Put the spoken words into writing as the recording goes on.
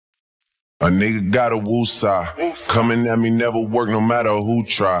A nigga got a woosah. Coming at me never work no matter who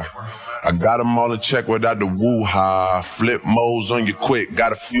try. I got them all in check without the woo-ha. Flip modes on you quick,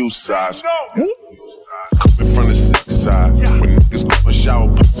 got a few sides. Coming from the sick side. When niggas go and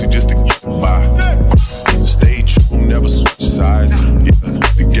shower pussy just to get by. Stay true, never switch sides. Yeah,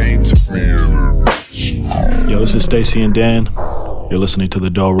 the game to me. Yo, this is Stacy and Dan. You're listening to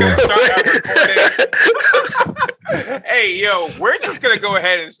the Dough Roar. Hey, yo, we're just going to go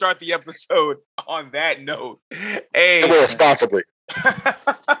ahead and start the episode on that note. Hey. Responsibly.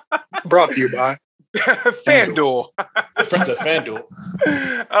 Brought to you by FanDuel. Friends at FanDuel.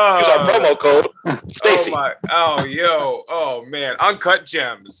 Use our promo code, Stacy. Oh, man. Uncut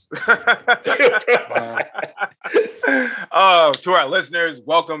gems. To our listeners,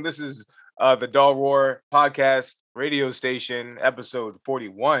 welcome. This is the Dough Roar podcast radio station, episode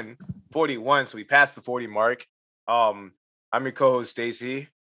 41. 41, so we passed the 40 mark. I'm your co-host, Stacy.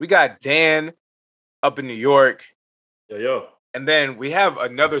 We got Dan up in New York. Yo. And then we have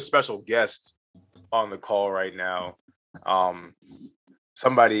another special guest on the call right now.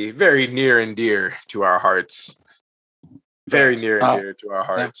 Somebody very near and dear to our hearts. Very near and dear to our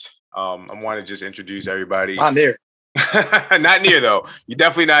hearts. I want to just introduce everybody. Not near. Not near, though. You're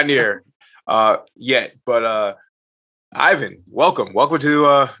definitely not near yet. But Ivan, welcome. Welcome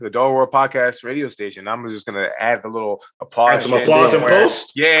to the Dough Roar podcast radio station. I'm just going to add the little applause. Add some applause in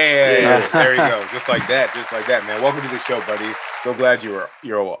post? Yeah. There you go. Just like that, man. Welcome to the show, buddy. So glad you're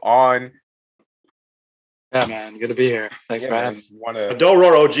on. Yeah, man. Good to be here. Thanks for having me. A Dough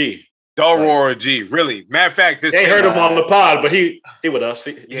Roar OG. Dough Roar OG. Really. Matter of fact, this they heard him on the pod, but he with us.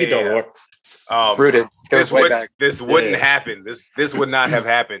 He Dough Roar. Rooted. This wouldn't happen. This would not have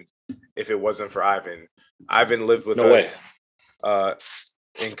happened if it wasn't for Ivan. Ivan lived with us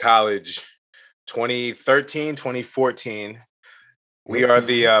in college 2013, 2014. We are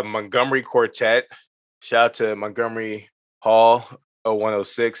the Montgomery Quartet. Shout out to Montgomery Hall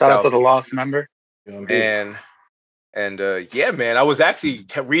 0106. Shout out to the lost member. And yeah, man, I was actually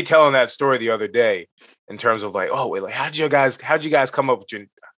retelling that story the other day in terms of how'd you guys come up with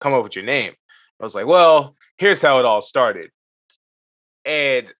your name? I was like, well, here's how it all started.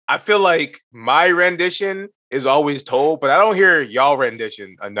 And I feel like my rendition is always told, but I don't hear y'all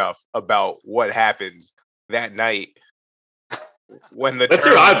rendition enough about what happened that night when the Let's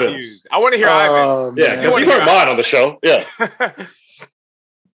hear Ivan's. Used. I want to hear Ivan's. Yeah, because you've heard mine on the show. Yeah.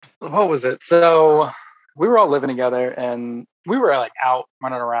 What was it? So we were all living together and we were out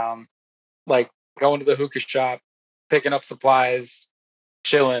running around, going to the hookah shop, picking up supplies,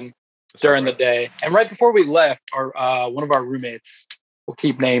 chilling during the day. And right before we left, one of our roommates, we'll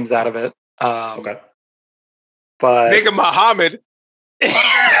keep names out of it. Okay. But nigga Muhammad.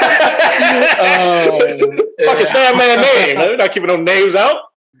 Fucking sad man name. They're not keeping no names out.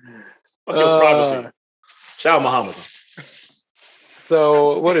 Fucking privacy. Shout out Muhammad.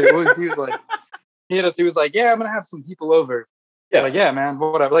 So what was he was like? He was like, yeah, I'm gonna have some people over. Yeah. Like, yeah, man,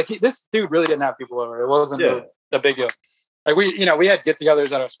 whatever. This dude really didn't have people over. It wasn't the big deal. We had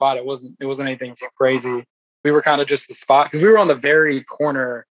get-togethers at our spot. It wasn't anything so crazy. We were kind of just the spot because we were on the very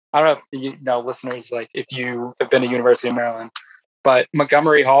corner. I don't know if you know, listeners, if you have been to University of Maryland, but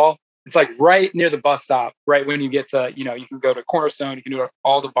Montgomery Hall, it's right near the bus stop, right when you get to, you can go to Cornerstone, you can do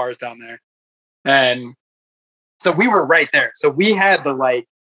all the bars down there. And so we were right there. So we had the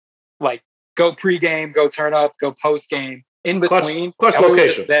go pregame, go turn up, go post game in between. Clutch and we were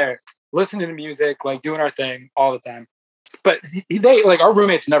location. just there, listening to music, doing our thing all the time. But they our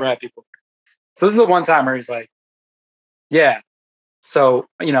roommates never had people. So this is the one time where he's like, yeah. So,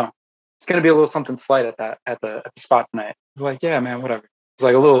 it's going to be a little something slight at the spot tonight. We're like, yeah, man, whatever. It's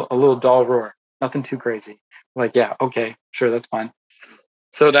a little Dough Roar. Nothing too crazy. We're like, yeah, okay, sure. That's fine.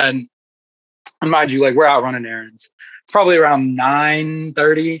 So then, mind you, we're out running errands. It's probably around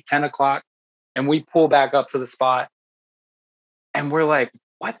 9:30, 10 o'clock. And we pull back up to the spot and we're like,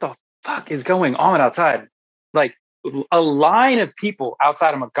 what the fuck is going on outside? A line of people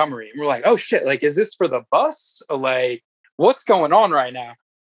outside of Montgomery. And we're like, oh shit, is this for the bus? Or what's going on right now?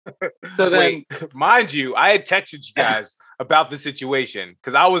 So then, mind you, I had texted you guys about the situation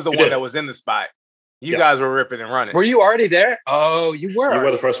because I was the one that was in the spot. You guys were ripping and running. Were you already there? Oh, you were. You were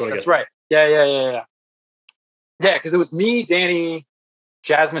the first one to That's right. Yeah. Yeah, because it was me, Danny,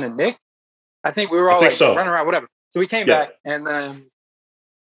 Jasmine, and Nick. I think we were all running around, whatever. So we came back, and then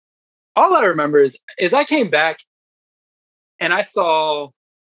all I remember is I came back and I saw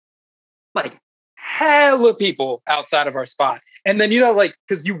hella people outside of our spot. And then,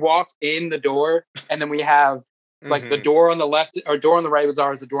 because you walk in the door and then we have the door on the left or door on the right was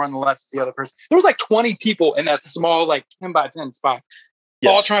ours, the door on the left is the other person. There was 20 people in that small 10 by 10 spot.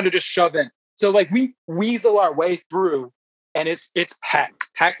 all trying to just shove in. So like we weasel our way through, and it's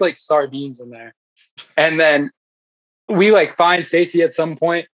packed like sardines in there. And then we like find Stacy at some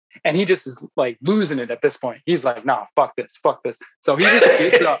point, and he just is like losing it at this point. He's like, nah, fuck this. So he just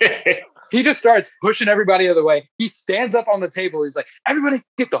gets up. He just starts pushing everybody out of the way. He stands up on the table. He's like, everybody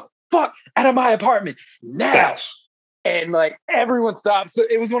get the fuck out of my apartment now. And like everyone stops. So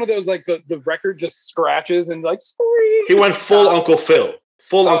it was one of those like the record just scratches and like screams. He went full Uncle Phil.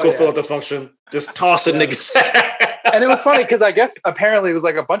 Phil at the function. Just tossing niggas. And it was funny because I guess apparently it was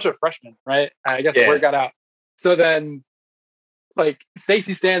like a bunch of freshmen, right? I guess word got out. So then like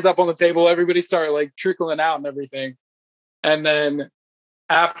Stacy stands up on the table, everybody started like trickling out and everything. And then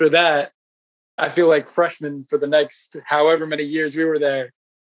after that, I feel like freshmen for the next however many years we were there,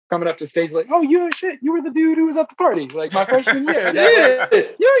 coming up to Stacy like, oh, you were the dude who was at the party, like my freshman year. Yeah.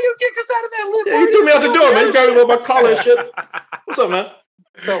 You kicked us out of that little party. He threw me out the door, man. You got me with my collar and shit. What's up, man?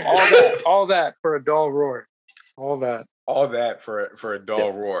 So all that for a dull roar. All that for a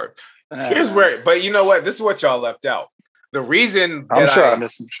dull roar. Here's where, but you know what? This is what y'all left out. The reason I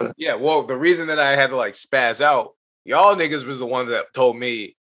missed some shit. Yeah, well, the reason that I had to like spaz out, y'all niggas was the one that told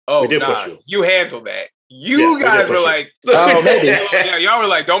me, oh, push you handle that. You guys were like, oh, maybe. Yeah, y'all were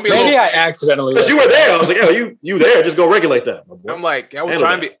like, don't be. Maybe I accidentally. Because you were there. I was like, yo, you there? Just go regulate that. I'm like, I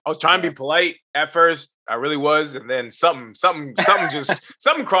was trying to be polite at first. I really was, and then something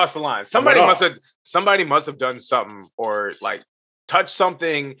crossed the line. Somebody must have done something or like touched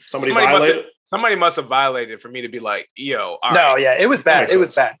something. Somebody violated. Somebody must have violated for me to be like, yo. It was bad. It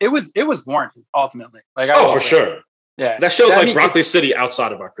was bad. It was warranted ultimately. Like, for sure. Yeah, that shows like Broccoli City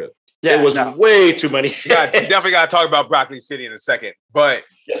outside of our crib. Yeah, it was way too many. Yeah, you definitely got to talk about Broccoli City in a second. But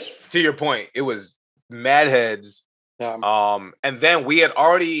to your point, it was mad heads. And then we had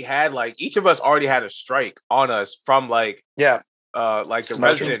already had like each of us already had a strike on us from like the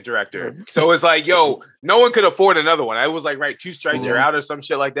resident director. So it was like, yo, no one could afford another one. I was like, right, 2 strikes you're out or some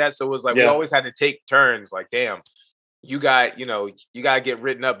shit like that. So it was like we always had to take turns. Like, damn, you got to get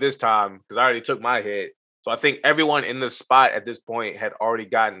written up this time because I already took my hit. So I think everyone in the spot at this point had already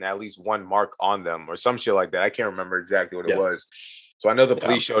gotten at least 1 mark on them or some shit like that. I can't remember exactly what it was. So I know the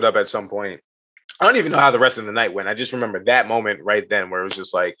police showed up at some point. I don't even know how the rest of the night went. I just remember that moment right then where it was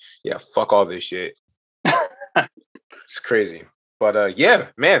just like, yeah, fuck all this shit. It's crazy. But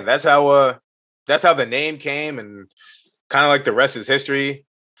man, that's how the name came, and kind of like the rest is history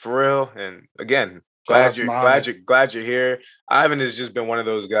for real. And again, glad you're here. Ivan has just been one of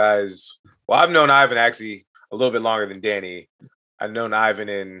those guys. Well, I've known Ivan actually a little bit longer than Danny. I've known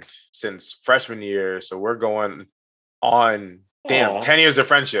Ivan since freshman year, so we're going on 10 years of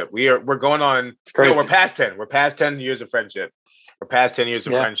friendship. We're going on. We're past 10. We're past 10 years of friendship. We're past 10 years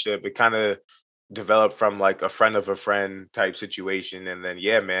of friendship. It kind of developed from like a friend of a friend type situation, and then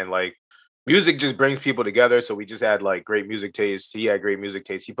man, like music just brings people together. So we just had like great music taste. He had great music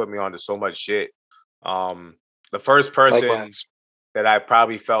taste. He put me on to so much shit. The first person that I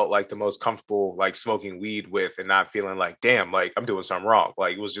probably felt like the most comfortable like smoking weed with and not feeling like, damn, like I'm doing something wrong.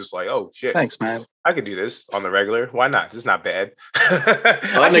 Like it was just like, oh shit. Thanks, man. I could do this on the regular. Why not? It's not bad.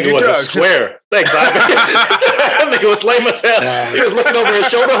 That nigga was a square. Thanks, Ivan. That nigga was lame as hell. He was looking over his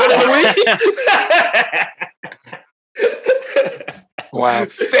shoulder holding the weed. Wow.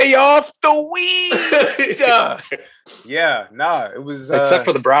 Stay off the weed. It was except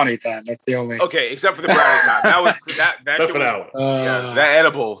for the brownie time. That's the only. Okay, except for the brownie time. That was that. Except for that one.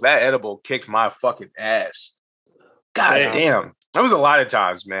 That edible kicked my fucking ass. God damn, that was a lot of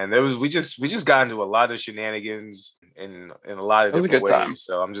times, man. We just got into a lot of shenanigans in a lot of different ways. Time.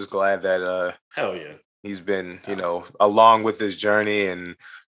 So I'm just glad that hell yeah, he's been along with this journey. And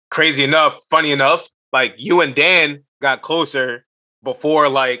funny enough, like you and Dan got closer before,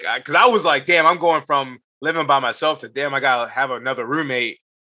 like, because I was like, damn, I'm going from living by myself to damn, I gotta have another roommate.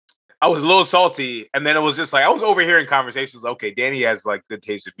 I was a little salty, and then it was just like I was overhearing conversations. Okay, Danny has like good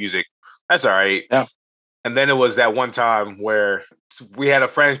taste in music. That's all right. Yeah. And then it was that one time where we had a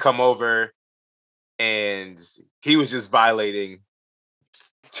friend come over, and he was just violating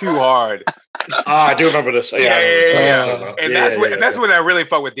too hard. I do remember this. Yeah. And that's when I really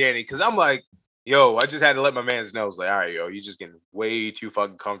fuck with Danny, because I'm like, yo, I just had to let my man's know. It's like, all right, yo, you just getting way too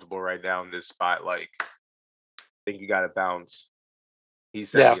fucking comfortable right now in this spot. Like, I think you got to bounce. He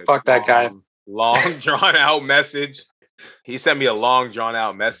sent me fuck that guy. Long drawn out message. He sent me a long drawn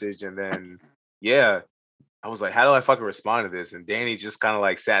out message, and then I was like, how do I fucking respond to this? And Danny just kind of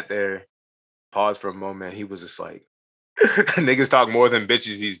like sat there, paused for a moment. He was just like, Niggas talk more than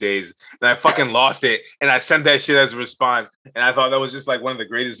bitches these days. And I fucking lost it. And I sent that shit as a response. And I thought that was just like one of the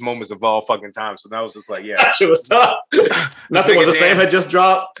greatest moments of all fucking time. So that was just like, yeah. That shit was tough. Nothing Was the Same had just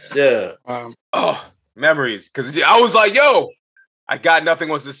dropped. Yeah. Memories. Because I was like, yo, I got Nothing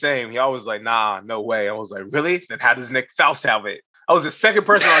Was the Same. He always like, nah, no way. I was like, really? Then how does Nick Faust have it? I was the second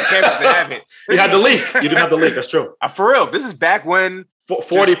person on campus to have it. You had the leak. You didn't have the leak. That's true. For real. This is back when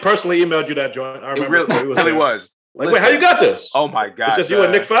 40 personally emailed you that joint. I remember. It really was. Like, listen, wait, how you got this? Oh my god! It's just you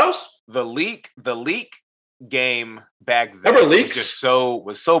and Nick Faust. The leak game back then. Remember leaks?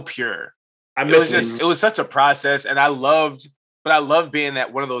 Was so pure. I miss it. It was such a process, and I loved being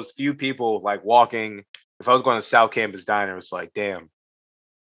that one of those few people like walking. If I was going to South Campus Diner, it's like, damn,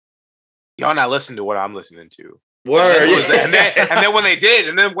 y'all not listening to what I'm listening to. Word. And then when they did,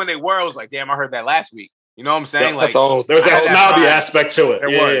 and then when they were, I was like, damn, I heard that last week. You know what I'm saying? That's all. There was that snobby aspect to it.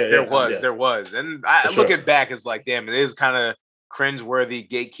 There was. And looking back, it's like, damn, it is kind of cringeworthy,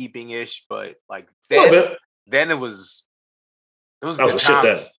 gatekeeping-ish, but like then it was that was a shit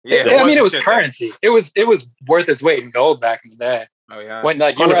then. Yeah, I mean, it was currency. It was worth its weight in gold back in the day. Oh yeah. When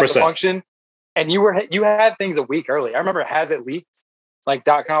like you were at the function and you had things a week early. I remember Has It Leaked, like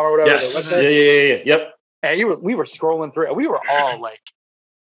 .com or whatever. Yes. Yeah. Yep. And we were scrolling through it. We were all like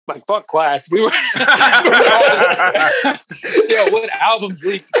fuck class. We were what albums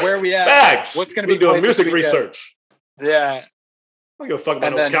leaked, where we at, facts. What's gonna be doing music research. Yeah. I don't give a fuck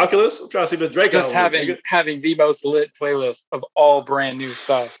about no calculus. I'm trying to see this Drake just album. having the most lit playlist of all brand new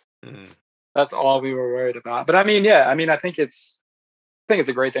stuff. That's all we were worried about. But I mean, I think it's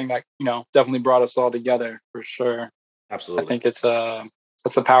a great thing that, definitely brought us all together for sure. Absolutely. I think it's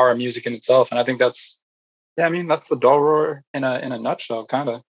that's the power of music in itself. And I think that's the Dull Roar in a nutshell, kind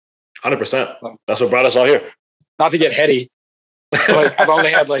of. 100%. That's what brought us all here. Not to get heady. Like, I've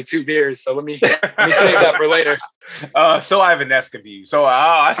only had like 2 beers, so let me save that for later. So I have an Escovy. So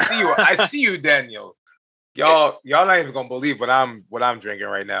I see you, Daniel. Y'all not even gonna believe what I'm drinking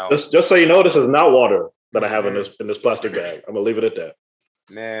right now. Just so you know, this is not water that I have in this plastic bag. I'm gonna leave it at that.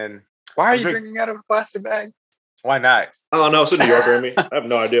 Man, why are you drinking out of a plastic bag? Why not? I don't know. It's a New Yorker in me. I have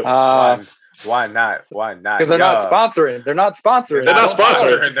no idea. Why not? Because they're not sponsoring. They're not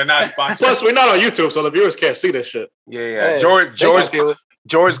sponsoring. Plus, we're not on YouTube, so the viewers can't see this shit. Yeah. Hey, George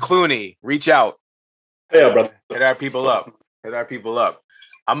Clooney, reach out. Yeah, brother. Hit our people up.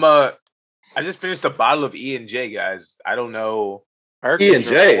 I just finished a bottle of E&J, guys. I don't know.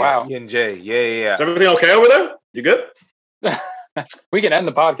 E&J? Wow. E&J. Yeah. Is everything okay over there? You good? We can end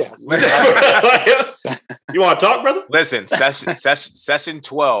the podcast. You want to talk, brother? Listen, session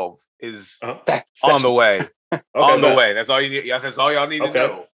 12 is on the way. On the way. That's all you need. That's all y'all need to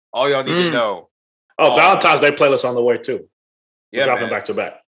know. All y'all need to know. Oh, Valentine's Day playlist on the way too. Yeah, dropping back to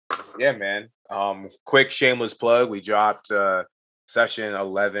back. Yeah, man. Quick shameless plug. We dropped session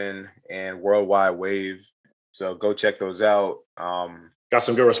 11 and Worldwide Wave. So go check those out. Got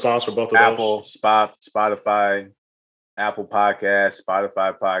some good response for both of those. Spotify, Apple Podcasts,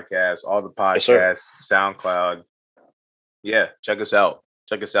 Spotify Podcasts, all the podcasts, SoundCloud. Yeah, check us out.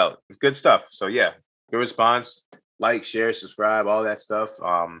 It's good stuff. So yeah, good response. Like, share, subscribe, all that stuff.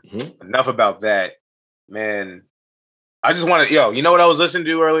 Enough about that, man. I just want to, you know what I was listening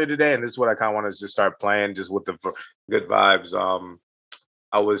to earlier today, and this is what I kind of want to just start playing, just with the good vibes.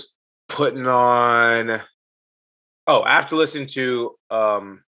 I was putting on. After listening to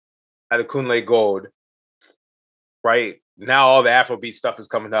Adekunle Gold. Right now, all the Afrobeat stuff is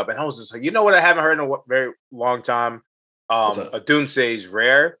coming up, and I was just like, you know what? I haven't heard in a very long time. Odunsi's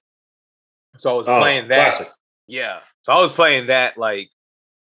Rare. So I was playing that. Classic. Yeah. So I was playing that like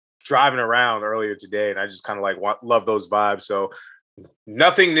driving around earlier today, and I just kind of like love those vibes. So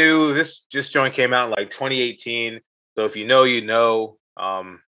nothing new. This joint came out in like 2018. So if you know, you know.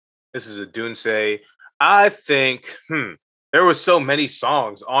 This is Odunsi. I think there were so many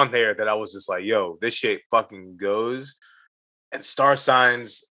songs on there that I was just like, yo, this shit fucking goes. And Star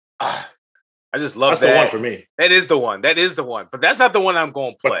Signs, I just love that. That's the one for me. That is the one. But that's not the one I'm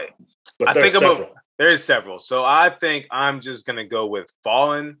going to play. But there's several. So I think I'm just going to go with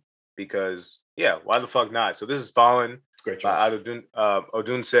Fallen because, why the fuck not? So this is Fallen by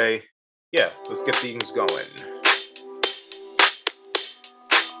Odunsi. Yeah, let's get things going.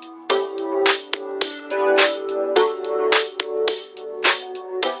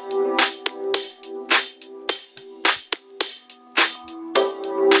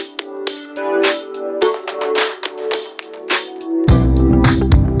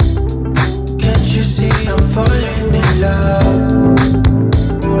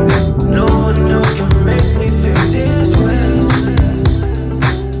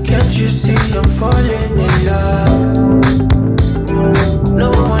 Falling in love.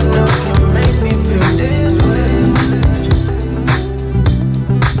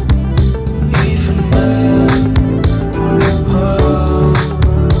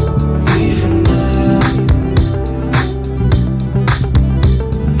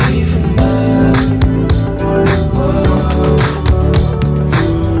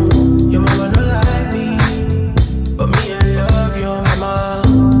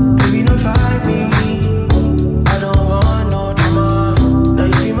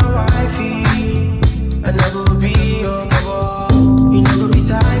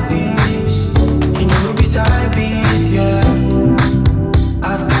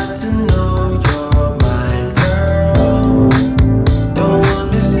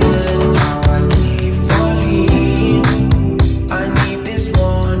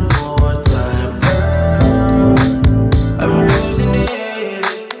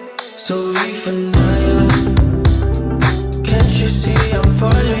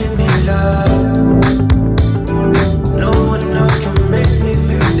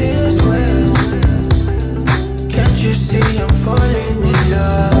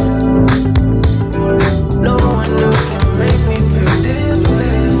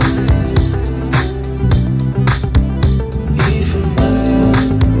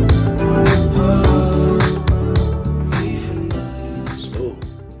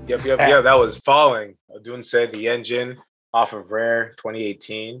 Yep. That was Falling. Odunsi The Engine off of Rare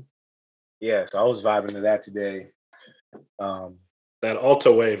 2018. Yeah, so I was vibing to that today. That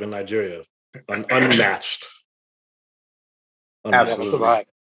Alta wave in Nigeria, unmatched. Absolutely.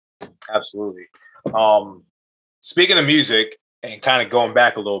 Absolutely. Speaking of music and kind of going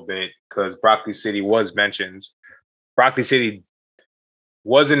back a little bit, because Broccoli City was mentioned. Broccoli City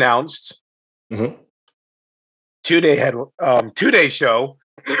was announced. Mm-hmm. 2-day show,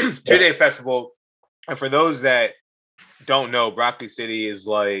 2-day festival. And for those that don't know, Broccoli City is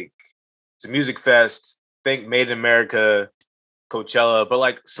like, it's a music fest. Think Made in America, Coachella, but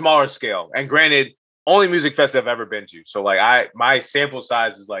like smaller scale. And granted, only music fest I've ever been to. So like my sample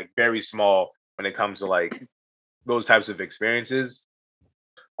size is like very small when it comes to like those types of experiences.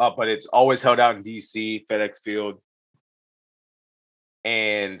 But it's always held out in DC, FedEx Field.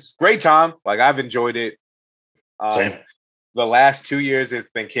 And great time. Like I've enjoyed it. Same. The last 2 years it's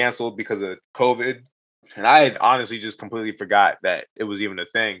been canceled because of COVID. And I had honestly just completely forgot that it was even a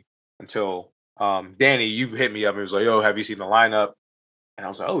thing until Danny, you hit me up and was like, yo, have you seen the lineup? And I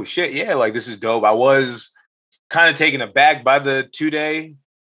was like, oh shit, yeah, like this is dope. I was kind of taken aback by the 2-day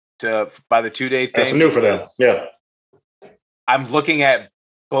thing. That's new for them. Yeah. I'm looking at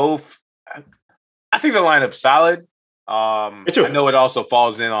both. I think the lineup's solid. Me too. I know it also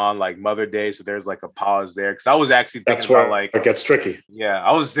falls in on like Mother Day, so there's like a pause there. Because I was actually thinking about like it gets tricky. Yeah,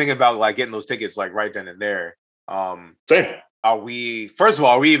 I was thinking about like getting those tickets like right then and there. Same. Are we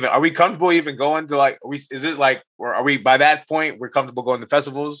comfortable even going to like? Are we by that point we're comfortable going to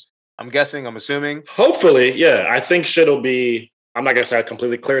festivals? I'm assuming. Hopefully, yeah. I think shit'll be. I'm not gonna say I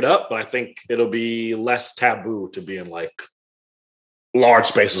completely cleared up, but I think it'll be less taboo to be in like large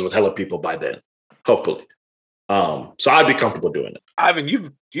spaces with hella people by then. Hopefully. So I'd be comfortable doing it. Ivan,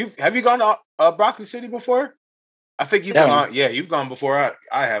 have you gone to Broccoli City before? I think you've gone. Yeah, you've gone before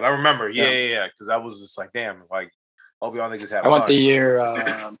I have. I remember. Yeah. Because I was just like, damn, like, hope y'all niggas have. I went the year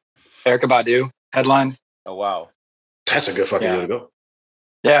Erykah Badu headline. Oh wow, that's a good fucking year to go.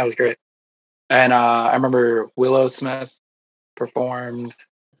 Yeah, it was great. And I remember Willow Smith performed.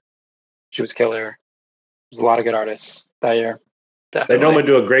 She was killer. There's a lot of good artists that year. Definitely. They normally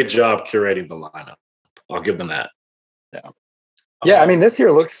do a great job curating the lineup. I'll give them that. Yeah. I mean, this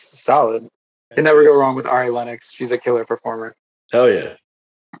year looks solid. Can never go wrong with Ari Lennox. She's a killer performer. Hell yeah.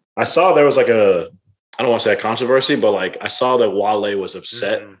 I saw there was like I don't want to say a controversy, but like I saw that Wale was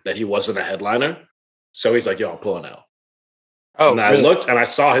upset that he wasn't a headliner. So he's like, yo, I'm pulling out. Oh, and really? I looked and I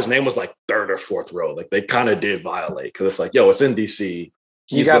saw his name was like third or fourth row. Like they kind of did violate because it's like, yo, it's in DC.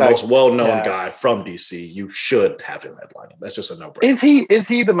 He's the most well-known guy from DC. You should have him headlining. That's just a no-brainer. Is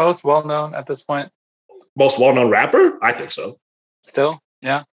he the most well-known at this point? Most well-known rapper? I think so. Still?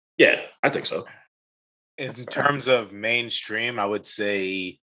 Yeah. Yeah, I think so. In terms of mainstream, I would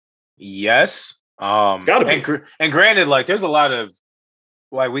say yes. It's gotta be. And granted, like there's a lot of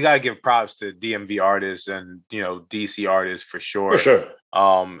like we gotta give props to DMV artists and DC artists for sure. For sure.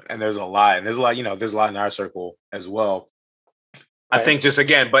 And there's a lot there's a lot in our circle as well. Right. I think just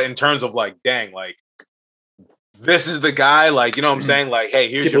again, but in terms of like, dang, like this is the guy, like, you know what I'm saying? Like, hey,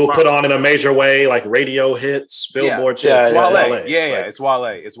 here's people put on in a major way, like radio hits, billboard shit. It's Wale. Yeah, it's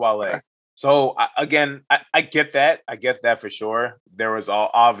Wale. So again, I get that. I get that for sure. There was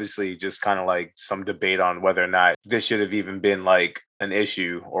obviously just kind of like some debate on whether or not this should have even been like an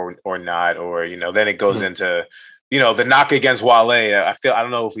issue or not, or then it goes into the knock against Wale. I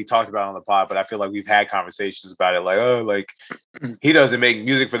don't know if we talked about it on the pod, but I feel like we've had conversations about it. Like, oh, like he doesn't make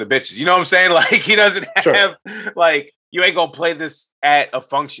music for the bitches. You know what I'm saying? Like he doesn't have like you ain't gonna play this at a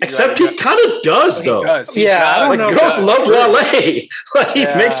function. Except he kind of does though. He does. I don't know. Girls love Wale. Like he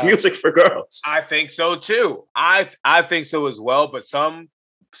makes music for girls. I think so too. I think so as well. But some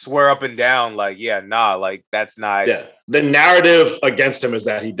swear up and down like, like that's not. Yeah, the narrative against him is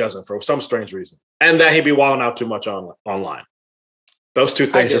that he doesn't for some strange reason, and that he be wilding out too much online. Those two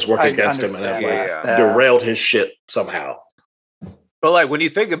things just work against him and have derailed his shit somehow. But like when you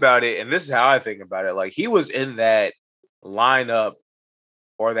think about it, and this is how I think about it, like he was in that lineup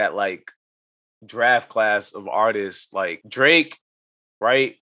or that like draft class of artists like Drake,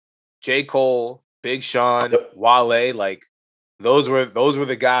 right? J. Cole, Big Sean, Wale, like those were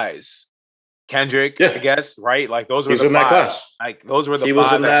the guys. Kendrick, I guess, right? Like those were the in five. That class. Like those were the he five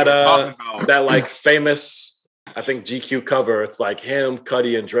was in that that like famous, I think GQ cover. It's like him,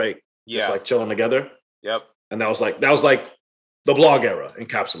 Cudi, and Drake. Yeah, just like chilling together. Yep. And that was like the blog era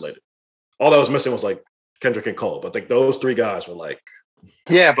encapsulated. All that was missing was like Kendrick and Cole, but like those three guys were like,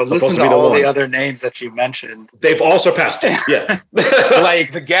 yeah, but listen to all the other names that you mentioned. They've all surpassed him. Yeah,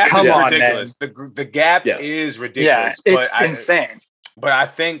 like the gap is ridiculous. The gap is ridiculous. Yeah, it's insane. But I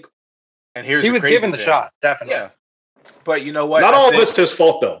think, and here's he was given the shot, definitely. Yeah. But you know what? Not all of it's his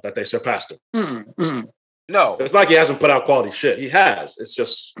fault, though, that they surpassed him. No. It's like he hasn't put out quality shit. He has. It's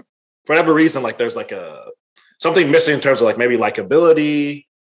just, for whatever reason, like there's like something missing in terms of like maybe likability,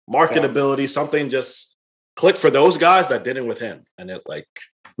 marketability, something just clicked for those guys that didn't with him. And it like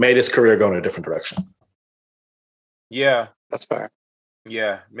made his career go in a different direction. Yeah. That's fair.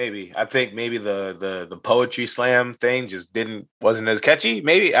 Yeah, maybe. I think maybe the poetry slam thing just wasn't as catchy.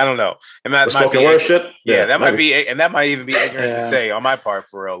 Maybe, I don't know. And that might spoken word shit. Yeah, that might be, and that might even be ignorant to say on my part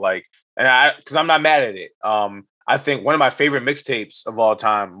for real. Like, and because I'm not mad at it. I think one of my favorite mixtapes of all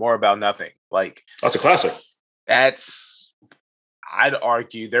time, More About Nothing. Like, that's a classic. I'd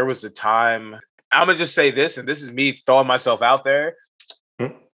argue there was a time. I'm gonna just say this, and this is me throwing myself out there.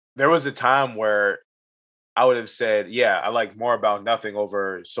 There was a time where I would have said, yeah, I like More About Nothing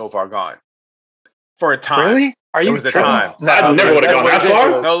over So Far Gone. For a time. Really? Are you? There was a time. No, I never would have gone that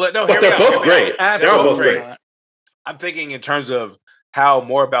far. No, but they're both great. They're both great. I'm thinking in terms of how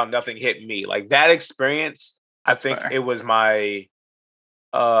More About Nothing hit me. Like that experience, I think it was my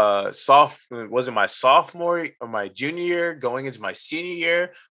was it my sophomore or my junior year going into my senior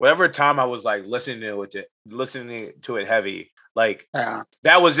year? Whatever time I was like listening to it heavy. Like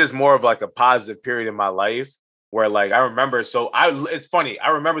that was just more of like a positive period in my life where like I remember. It's funny. I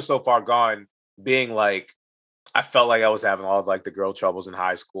remember So Far Gone being like, I felt like I was having all of like the girl troubles in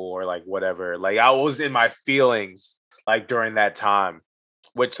high school or like whatever. Like I was in my feelings like during that time,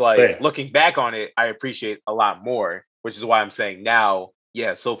 which like looking back on it, I appreciate a lot more, which is why I'm saying now,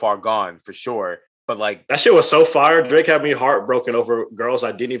 yeah, So Far Gone for sure. But like that shit was so fire. Drake had me heartbroken over girls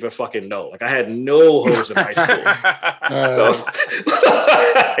I didn't even fucking know. Like I had no hoes in high school.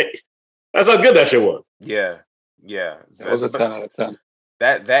 That's how good that shit was. Yeah. It was a 10 out of 10.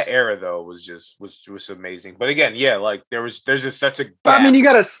 That era though was amazing. But again, yeah, like there's just such a gap. I mean, you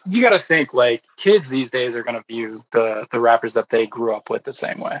gotta think like kids these days are gonna view the rappers that they grew up with the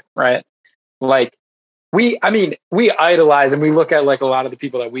same way, right? Like we idolize and we look at like a lot of the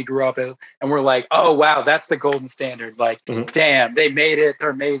people that we grew up with and we're like, oh wow, that's the golden standard. Like, damn, they made it.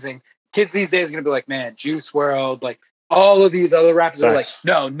 They're amazing. Kids these days are gonna be like, man, Juice WRLD, like all of these other rappers are like,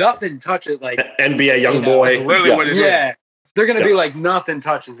 no, nothing touches like NBA Youngboy. Literally what it is. They're gonna be like, nothing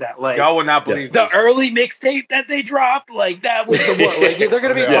touches that. Like y'all would not believe the early mixtape that they dropped. Like that was the one. Like they're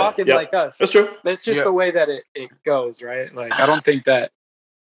gonna be talking like us. That's true. That's just the way that it goes, right? Like I don't think that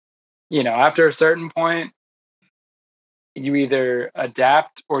after a certain point, you either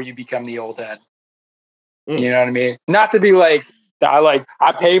adapt or you become the old head. You know what I mean? Not to be like I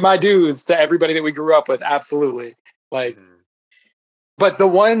pay my dues to everybody that we grew up with. Absolutely. Like, but the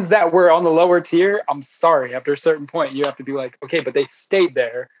ones that were on the lower tier, I'm sorry. After a certain point, you have to be like, okay, but they stayed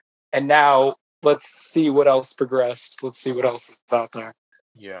there, and now let's see what else progressed. Let's see what else is out there.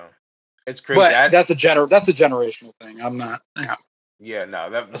 Yeah, it's crazy. But that's a generational thing. I'm not. Yeah,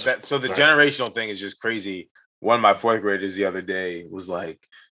 no. So the generational thing is just crazy. One of my fourth graders the other day was like,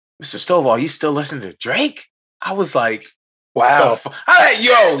 "Mr. Stovall, you still listen to Drake?" I was like, "Wow,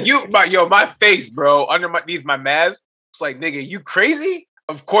 my face, bro, underneath my mask." It's like, nigga, you crazy?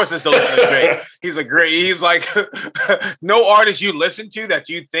 Of course I still listen to Drake. He's like, no artist you listen to that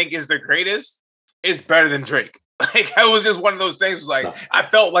you think is the greatest is better than Drake. Like, it was just one of those things. Was like, I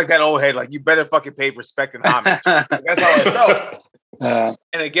felt like that old head, like, you better fucking pay respect and homage. Like, that's how I felt.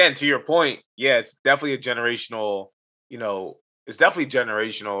 And again, to your point, yeah, it's definitely a generational, it's definitely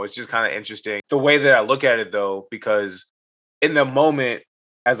generational. It's just kind of interesting. The way that I look at it, though, because in the moment,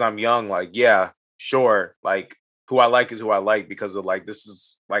 as I'm young, like, yeah, sure, like, who I like is who I like because of like, this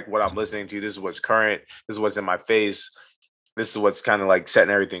is like what I'm listening to. This is what's current. This is what's in my face. This is what's kind of like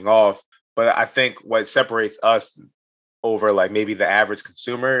setting everything off. But I think what separates us over like maybe the average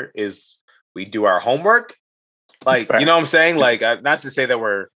consumer is we do our homework. Like, you know what I'm saying? Like, not to say that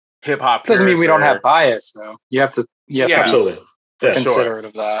we're hip hop. Doesn't mean we don't have bias though. You have to absolutely be considerate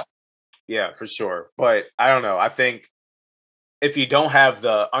of that. Yeah, for sure. But I don't know. I think if you don't have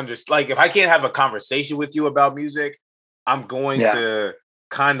like if I can't have a conversation with you about music, I'm going to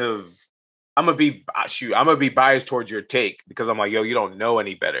I'm gonna be biased towards your take because I'm like, yo, you don't know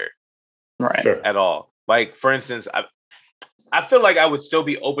any better. Right. At all. Like, for instance, I feel like I would still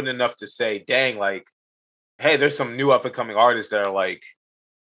be open enough to say, dang, like, hey, there's some new up and coming artists that are like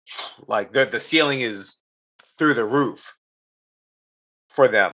the ceiling is through the roof for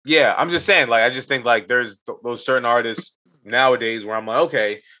them. Yeah, I'm just saying, like, I just think like there's those certain artists nowadays where I'm like,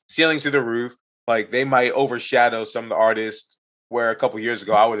 okay, ceilings to the roof, like they might overshadow some of the artists where a couple years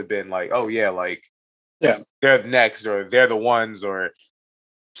ago I would have been like, oh yeah, like they're next or they're the ones or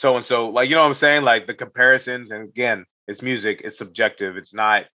so and so, like, you know what I'm saying? Like the comparisons, and again, It's music. It's subjective. It's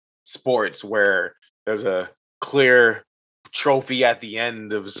not sports where there's a clear trophy at the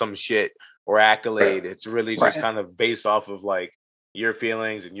end of some shit or accolade. It's really just kind of based off of like your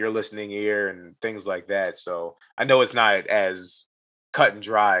feelings and your listening ear and things like that. So I know it's not as cut and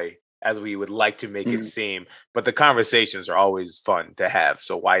dry as we would like to make it seem, but the conversations are always fun to have.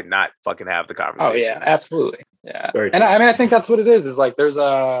 So why not fucking have the conversations? Oh yeah, absolutely. Yeah. And I mean, I think that's what it is like there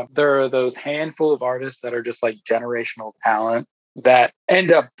are those handful of artists that are just like generational talent that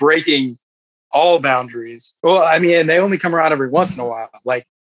end up breaking all boundaries. Well, I mean, they only come around every once in a while. Like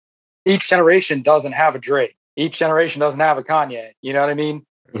each generation doesn't have a Drake. Each generation doesn't have a Kanye. You know what I mean?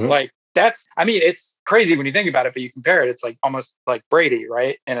 Mm-hmm. Like it's crazy when you think about it, but you compare it, it's like almost like Brady,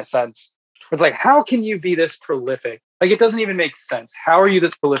 right? In a sense. It's like, how can you be this prolific? Like, it doesn't even make sense. How are you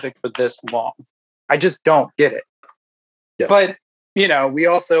this prolific for this long? I just don't get it. Yeah. But, you know, we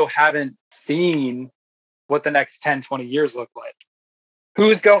also haven't seen what the next 10, 20 years look like.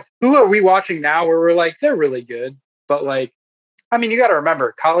 Who are we watching now where we're like, they're really good. But like, I mean, you got to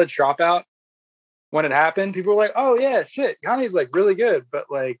remember College Dropout, when it happened, people were like, oh yeah, shit, Kanye's like really good. But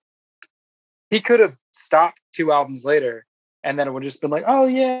like, he could have stopped 2 albums later and then it would just been like, oh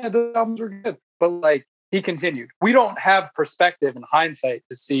yeah, the albums were good. But like, he continued. We don't have perspective and hindsight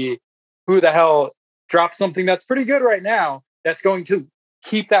to see who the hell dropped something that's pretty good right now that's going to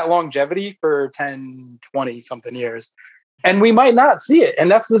keep that longevity for 10, 20 something years. And we might not see it. And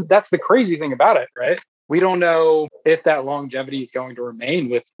that's the crazy thing about it, right? We don't know if that longevity is going to remain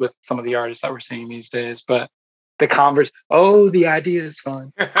with some of the artists that we're seeing these days, but the idea is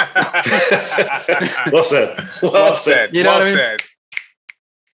fun. Well said. Well said. You know what I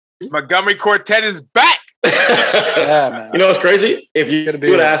mean? Montgomery Quartet is back. Yeah, man. You know what's crazy? If you would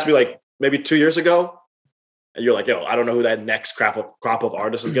have asked me like maybe 2 years ago, and you're like, yo, I don't know who that next crop of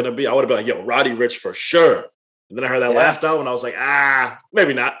artists is gonna be, I would have been like, yo, Roddy Ricch for sure. And then I heard that last album, and I was like,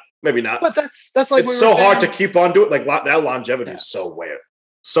 maybe not. But that's like, it's so hard to keep on doing. Like that longevity is so rare,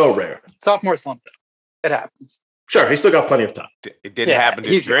 so rare. Sophomore slump, though. It happens. Sure, he still got plenty of time. It didn't happen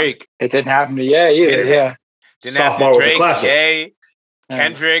to Drake. It didn't happen to either. Didn't Sophomore was a classic. Ye,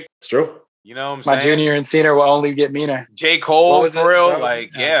 Kendrick. It's true. You know what I'm saying? My junior and senior will only get meaner. J. Cole, for real.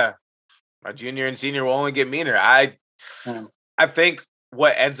 My junior and senior will only get meaner. I think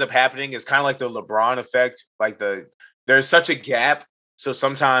what ends up happening is kind of like the LeBron effect. Like there's such a gap. So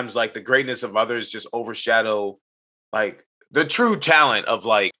sometimes like the greatness of others just overshadow like the true talent of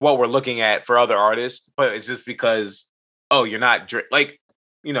like what we're looking at for other artists. But it's just because, you're not Drake. Like,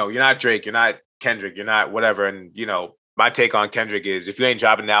 you know, you're not Drake. You're not Kendrick. You're not whatever. And, you know, my take on Kendrick is if you ain't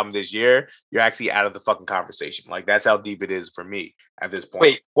dropping an album this year, you're actually out of the fucking conversation. Like that's how deep it is for me at this point.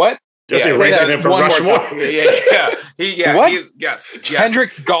 Wait, what? Just erasing him from Rushmore. Yes.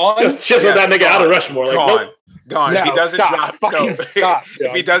 Kendrick's gone. Just chisel that nigga out of Rushmore. Like, gone. No, if he doesn't stop.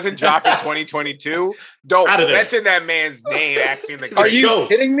 If he doesn't drop in 2022, don't mention that man's name. Actually, in the are you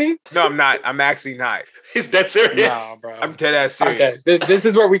kidding me? No, I'm not. I'm actually not. He's dead serious. No, bro. I'm dead ass serious. Okay, this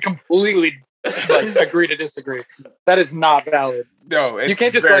is where we completely agree to disagree. That is not valid. No, you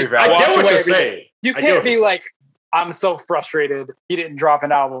can't just valid. I get what you're saying. You can't be like, I'm so frustrated he didn't drop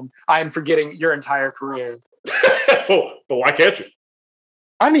an album. I'm forgetting your entire career. But why can't you?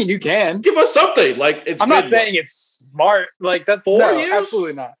 I mean, you can. Give us something. Like I'm not saying it's smart. Like that's 4 years?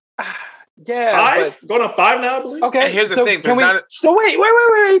 Absolutely not. Yeah. 5? Going on 5 now, I believe. Okay. And here's the thing. So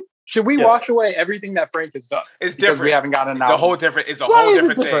wait. Should we wash away everything that Frank has done? It's because different. We haven't gotten an album. It's a whole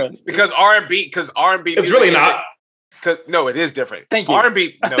different thing. Because R&B. It's really not. No, it is different. Thank you.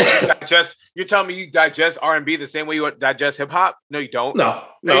 R&B. No, you're telling me you digest R&B the same way you digest hip hop? No, you don't. No,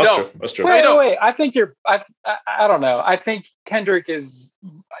 that's true. That's true. Wait. I think I don't know. I think Kendrick is,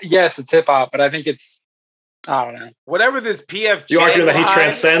 yes, it's hip hop, but I think it's, I don't know. Whatever this PF. You argue that he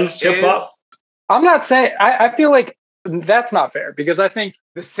transcends hip hop? I'm not saying. I feel like that's not fair because I think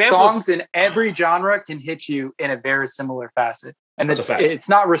the songs in every genre can hit you in a very similar facet, and it's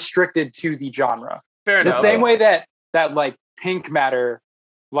not restricted to the genre. Fair enough. The same way that like Pink Matter,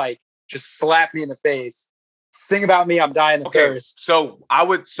 like just slap me in the face, sing about me, I'm dying of thirst. So I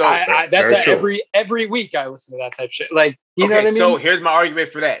would. That's every week I listen to that type of shit. Like you know what I mean. So here's my argument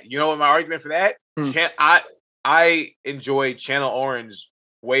for that. You know what my argument for that? I enjoy Channel Orange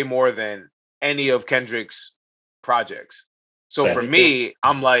way more than any of Kendrick's projects. So for me,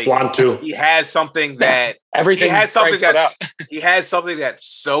 I'm like, Blonde too. He has something that everything. He has something that's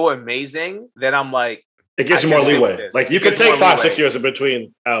so amazing that I'm like. It gives you more leeway. Like you can take 5-6 years in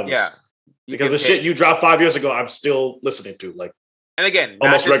between albums. Yeah. Because the shit you dropped 5 years ago, I'm still listening to. Like, and again,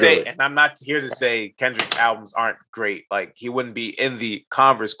 almost regularly. And I'm not here to say Kendrick albums aren't great. Like he wouldn't be in the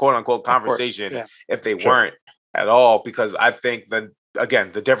quote unquote conversation if they weren't. at all, because I think that,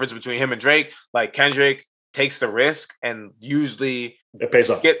 again, the difference between him and Drake, like Kendrick takes the risk and usually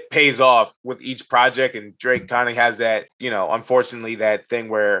it pays off with each project, and Drake kind of has that, unfortunately, that thing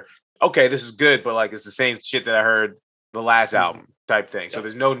where, okay, this is good, but like it's the same shit that I heard the last album type thing. So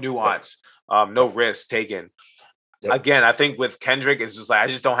there's no nuance, no risk taken. Yep. Again, I think with Kendrick, it's just like I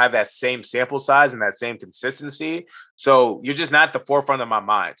just don't have that same sample size and that same consistency. So you're just not at the forefront of my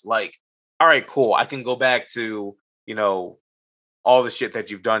mind. Like, all right, cool. I can go back to, all the shit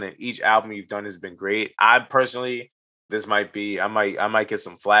that you've done, and each album you've done has been great. I personally, I might get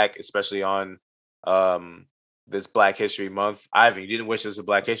some flack, especially on this Black History Month. Ivan, you didn't wish this a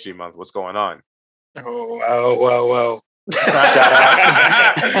Black History Month. What's going on? Well. You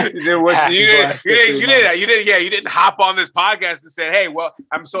didn't hop on this podcast and say, hey, well,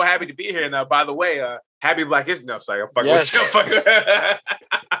 I'm so happy to be here. Now, by the way, happy Black History Month. Sorry, I'm fucking with you.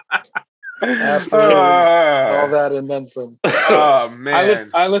 Absolutely. All that and then some. Oh man.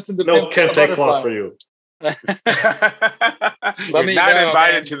 I listened to no kente cloth for you. You're not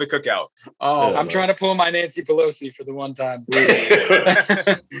invited to the cookout. I'm trying to pull my Nancy Pelosi for the one time.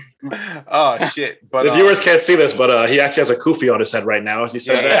 Oh shit! But the viewers can't see this, but he actually has a kufi on his head right now as he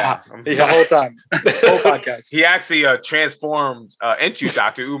said that. The whole time, the whole podcast. He actually transformed into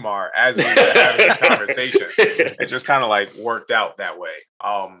Dr. Umar as we were having this conversation. It just kind of like worked out that way.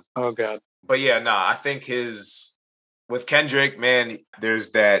 Oh god! But yeah, I think with Kendrick, man,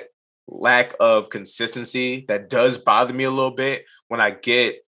 there's that lack of consistency that does bother me a little bit when I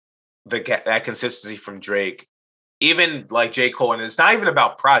get that consistency from Drake, even like J. Cole. And it's not even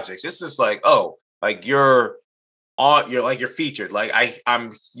about projects. It's just like, you're featured. Like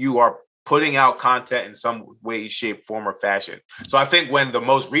you are putting out content in some way, shape, form, or fashion. So I think when the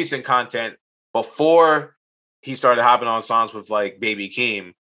most recent content before he started hopping on songs with like Baby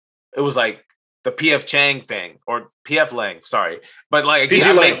Keem, it was like the PF Chang thing, or PF Lang, sorry. But like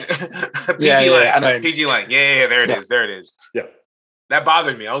PG Lang. PG Lang. Yeah, there it is. Yeah. That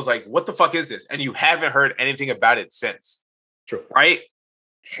bothered me. I was like, what the fuck is this? And you haven't heard anything about it since. True. Right?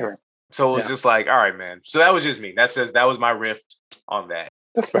 Sure. So it was just like, all right, man. So that was just me. That was my rift on that.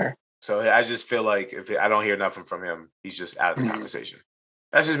 That's fair. So I just feel like if I don't hear nothing from him, he's just out of the conversation.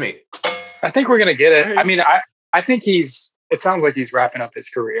 That's just me. I think we're going to get it. I mean, I think it sounds like he's wrapping up his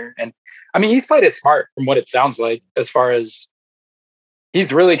career. And I mean, he's played it smart from what it sounds like, as far as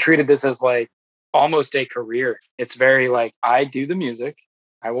he's really treated this as like almost a career. It's very like, I do the music,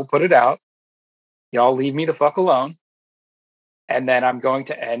 I will put it out, y'all leave me the fuck alone, and then I'm going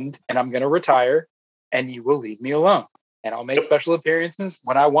to end and I'm going to retire, and you will leave me alone. And I'll make special appearances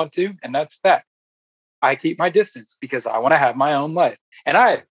when I want to, and that's that. I keep my distance because I want to have my own life. And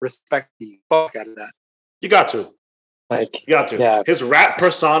I respect the fuck out of that. You got to. Like, you got to. Yeah. His rap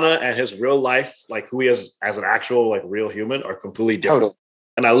persona and his real life, like who he is as an actual like real human, are completely different. Totally.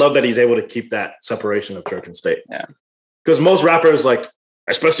 And I love that he's able to keep that separation of church and state. Yeah. Because most rappers, like,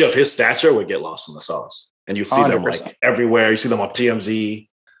 especially of his stature, would get lost in the sauce. And you see 100%. Them like everywhere. You see them on TMZ.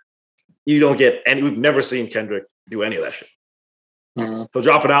 You don't get any. We've never seen Kendrick do any of that shit. Mm-hmm. He'll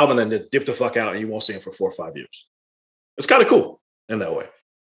drop an album and then dip the fuck out, and you won't see him for 4 or 5 years. It's kind of cool in that way.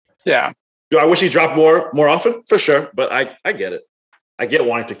 Yeah. Do I wish he dropped more often? For sure, but I get it. I get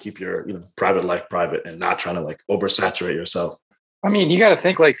wanting to keep your private life private and not trying to like oversaturate yourself. I mean, you got to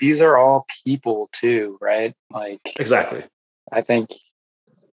think like these are all people too, right? Like exactly. I think.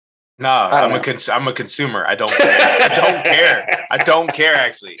 No, I'm a consumer. I don't care. I don't care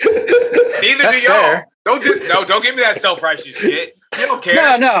actually. Neither do y'all. Don't give me that self-righteous shit. You don't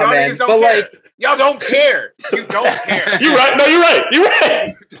care. No, y'all man. Niggas don't care. Y'all don't care. You don't care. You're right. No, you're right. You're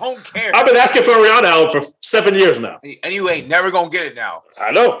right. You don't care. I've been asking for a Rihanna album for 7 years now. And you ain't never gonna get it now. I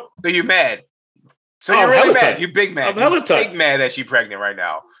know. So you mad. So you're really mad. You big mad. You big mad that she's pregnant right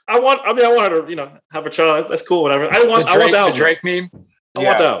now. I want her to, have a child. That's cool, whatever. I want the album. The Drake meme? I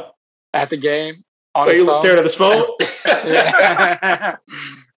want the album. At the game. You stared at his phone? Yeah.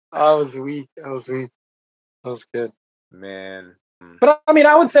 I was weak. That was good. Man. But I mean,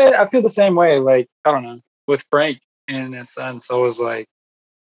 I would say I feel the same way. Like, I don't know, with Frank in a sense. I was like,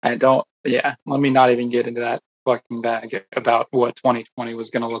 let me not even get into that fucking bag about what 2020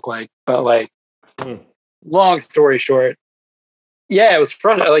 was going to look like. But like, long story short, it was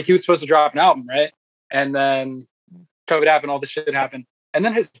frustrating. Like, he was supposed to drop an album, right? And then COVID happened, all this shit happened. And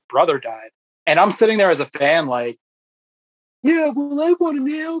then his brother died. And I'm sitting there as a fan, like, yeah, well, I want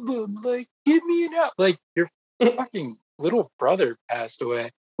an album. Like, give me an album. Like, your fucking little brother passed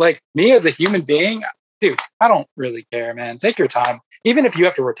away. Like, me as a human being, dude, I don't really care, man. Take your time. Even if you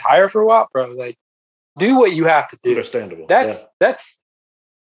have to retire for a while, bro, like, do what you have to do. Understandable. That's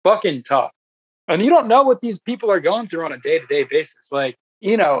fucking tough. And you don't know what these people are going through on a day-to-day basis. Like,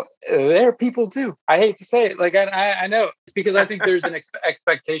 you know, they're people too. I hate to say it. Like, I know, because I think there's an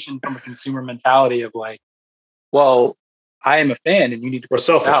expectation from a consumer mentality of like, well, I am a fan and you need to put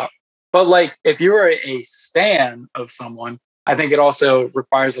this out. But like, if you're a stan of someone, I think it also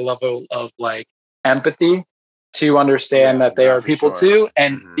requires a level of like empathy to understand that they are people too.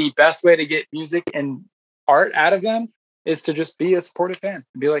 And the best way to get music and art out of them is to just be a supportive fan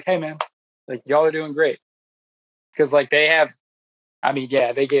and be like, hey man, like y'all are doing great. Because like they have, I mean,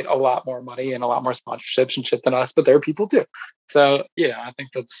 yeah, they get a lot more money and a lot more sponsorships and shit than us, but they're people too. So, yeah, I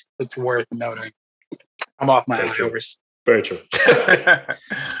think that's worth noting. I'm off my hours. Very true.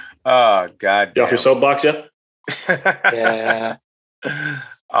 Oh, God. You off your soapbox yet? Yeah. Yeah.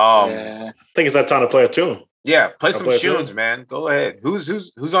 I think it's that time to play a tune. Yeah, play some tunes, man. Go ahead. Who's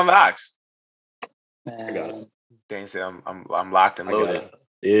on the ox? I got it. Dang, say I'm locked and loaded.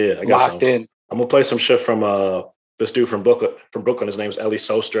 Yeah, I got locked in. I'm gonna play some shit from this dude from Brooklyn. His name's Eli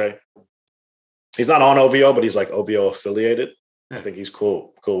Sostre. He's not on OVO, but he's like OVO affiliated. I think he's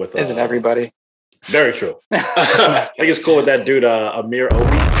cool with Isn't everybody? Very true. I think it's cool with that dude Amir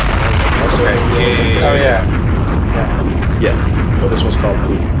Obi. Oh yeah. Well, this one's called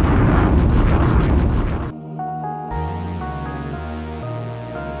Blue.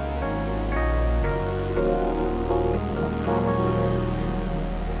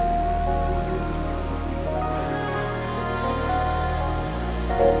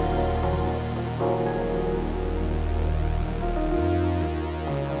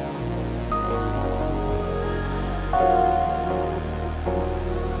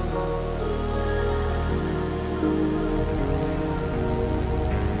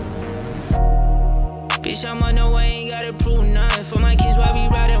 Bitch, I'm on the way, ain't gotta prove nothing. For my kids, why we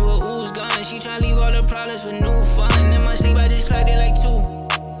riding with ooze guns? She tryna leave all the problems for new fun. In my sleep, I just clocked it like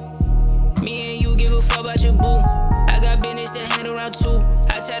 2. Me and you give a fuck about your boo. I got business to handle around 2.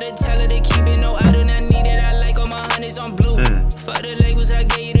 I try to tell her to keep it, no, I do not need it. I like all my hundreds on blue. For the labels, I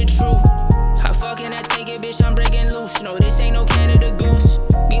gave you the truth. How far can I take it, bitch? I'm breaking loose. No, this ain't no Canada Goose.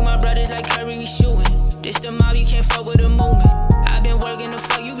 Me, my brothers like Curry, we shooting. This the mob, you can't fuck with the movement. I've been working, the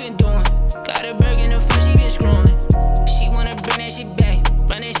fuck you been doing? Got a burger in the front, she been screwing. She wanna bring that shit back,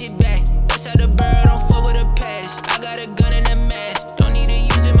 run that shit back. That's how the bird, don't fuck with a pass. I got a gun and a mask, don't need to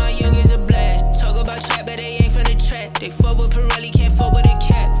use it, my young is a blast. Talk about trap, but they ain't from the trap. They fuck with Pirelli, can't fuck with a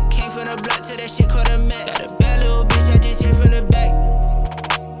cap. Came from the block to that shit called a Mac. Got a bad little bitch, I just hit from the back.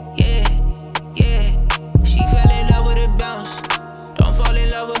 Yeah, she fell in love with a bounce. Don't fall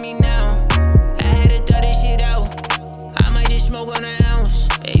in love with me now. I had to throw this shit out. I might just smoke on an ounce.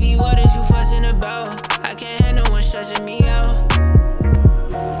 Baby, what is you fussing about? I can't have no one stressing me out.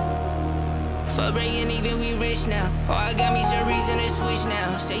 For breaking even, we rich now. Oh, I got me some reason to switch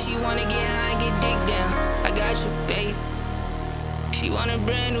now. Say she wanna get high and get dick down. I got you, babe. She want a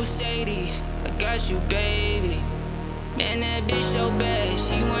brand new Mercedes. I got you, baby. Man, that bitch so bad.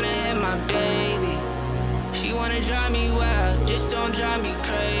 She wanna have my baby. She wanna drive me wild. Just don't drive me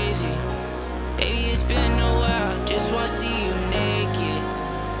crazy. Baby, it's been a while. Just wanna see you naked.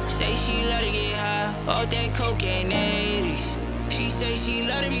 Say she love to get high, off that cocaine 80s. She say she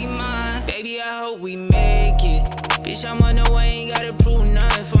love to be mine, baby, I hope we make it. Bitch, I'm on the way, ain't gotta prove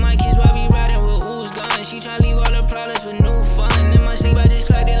nothing. For my kids, why we riding with ooze guns? She tryna leave all the problems for new fun. In my sleep, I just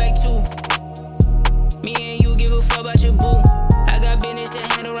clocked it like 2. Me and you give a fuck about your boo. I got business to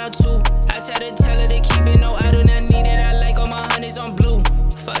handle around 2. I try to tell her to keep it, no, I do not need it. I like all my hundreds on blue.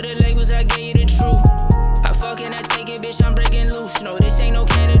 For the labels, I gave you the truth. How far can I take it, bitch? I'm breaking loose. No, this ain't no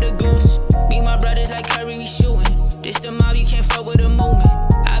Canada Goose. Me, my brothers like Curry, we shooting. This the mob, you can't fuck with the movement.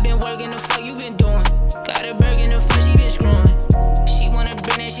 I've been working, the fuck you been doing? Got a burger in the front, she been screwing. She wanna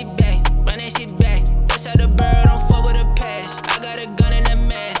bring that shit back, run that shit back. That's how the bird, don't fuck with a pass. I got a gun and a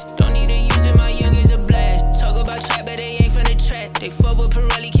mask, don't need to use it, my young is a blast. Talk about trap, but they ain't from the trap. They fuck with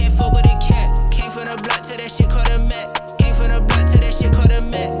Pirelli, can't fuck with a cap. Came from the block to that shit called a Mac. Came from the block to that shit called a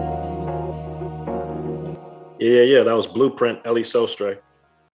Mac. Yeah, that was Blueprint, Eli Sostre.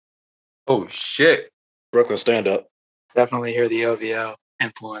 Oh, shit. Brooklyn stand-up. Definitely hear the OVO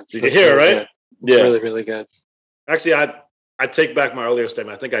influence. You can hear it, right? Good. It's really, really good. Actually, I take back my earlier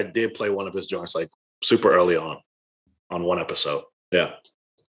statement. I think I did play one of his joints like super early on one episode. Yeah.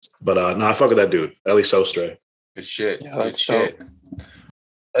 But no, I fuck with that dude, Eli Sostre. Good shit. Yeah, Good shit.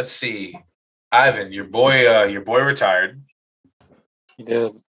 Let's see. Ivan, your boy retired. He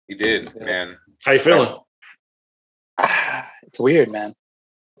did. He did, man. How you feeling? It's weird, man.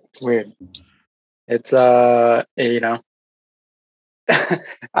 It's weird. It's you know,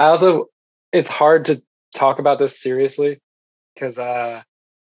 it's hard to talk about this seriously because I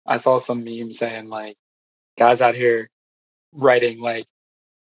I saw some meme saying like guys out here writing like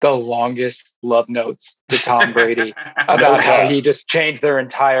the longest love notes to Tom Brady about how he just changed their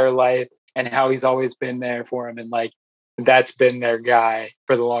entire life and how he's always been there for him. And like, that's been their guy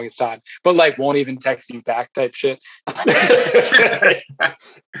for the longest time, but like won't even text you back type shit.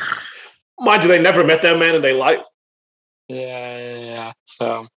 Mind you, they never met that man in their life. Yeah.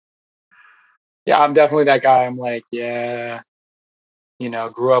 So yeah, I'm definitely that guy. I'm like, yeah, you know,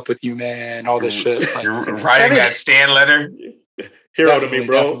 grew up with you, man, all this shit. Like, you're writing that Stan letter. Hero to me,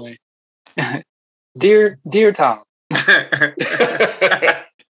 bro. Dear Tom.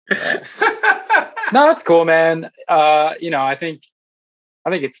 No, it's cool, man. You know, I think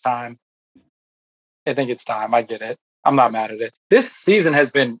it's time. I think it's time. I get it. I'm not mad at it. This season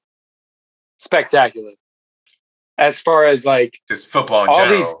has been spectacular. As far as like just football in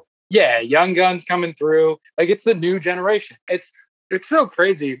general. Young guns coming through. Like it's the new generation. It's so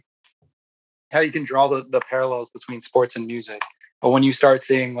crazy how you can draw the parallels between sports and music. But when you start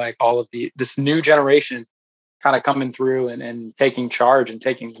seeing like all of this new generation kind of coming through and taking charge and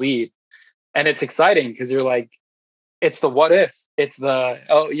taking lead, and it's exciting because you're like, it's the what if, it's the,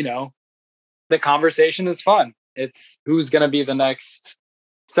 you know, the conversation is fun. It's who's going to be the next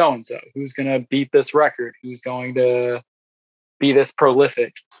so-and-so, who's going to beat this record, who's going to be this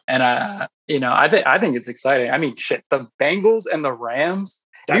prolific. And, you know, I think it's exciting. I mean, shit, the Bengals and the Rams,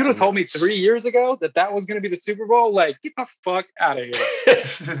 you would have told me 3 years ago that was going to be the Super Bowl. Like, get the fuck out of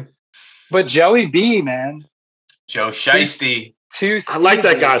here. But Joey B, man. Joe Shiesty. I like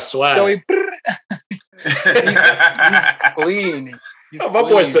that guy's swag. Joey, he's clean. My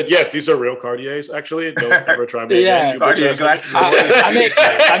boy said, yes, these are real Cartiers, actually. Don't ever try me again. Cartier glasses.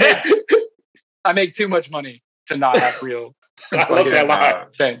 I make too much money to not have real. I love that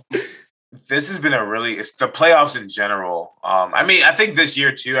line. This has been it's the playoffs in general. I mean, I think this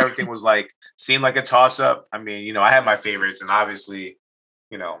year too, everything was like seemed like a toss up. I mean, you know, I had my favorites, and obviously,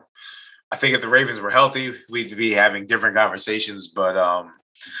 you know, I think if the Ravens were healthy, we'd be having different conversations. But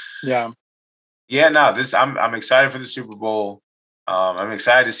no, I'm excited for the Super Bowl. I'm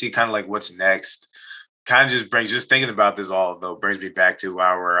excited to see kind of like what's next. Kind of just thinking about this all though brings me back to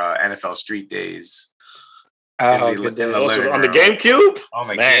our NFL street days. On the GameCube? On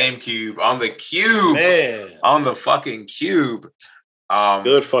the GameCube. On the Cube. Man. On the fucking Cube.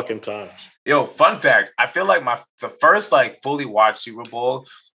 Good fucking times. Yo, fun fact. I feel like the first like fully watched Super Bowl,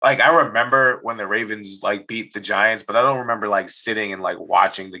 like I remember when the Ravens like beat the Giants, but I don't remember like sitting and like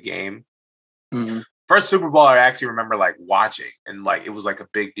watching the game. Mm-hmm. First Super Bowl I actually remember like watching and like it was like a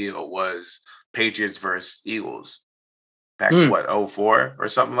big deal was Patriots versus Eagles. Back in 04 or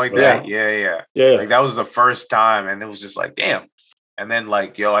something like that. Yeah. Like that was the first time, and it was just like, damn. And then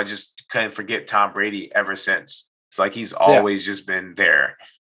like, yo, I just couldn't forget Tom Brady ever since. It's like he's always just been there,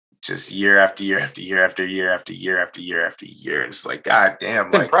 just year after year after year after year after year after year after year. And it's like, god damn,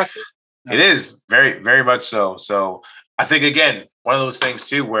 it's like impressive. It is very, very much so. So I think again, one of those things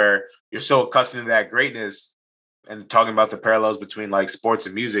too, where you're so accustomed to that greatness. And talking about the parallels between like sports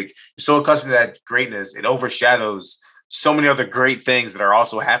and music, you're so accustomed to that greatness, it overshadows so many other great things that are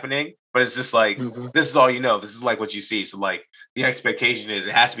also happening, but it's just like, this is all you know. This is like what you see. So like the expectation is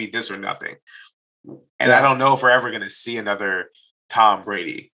it has to be this or nothing. And I don't know if we're ever going to see another Tom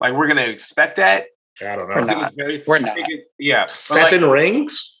Brady. Like we're going to expect that. I don't know. We're not. Yeah. 7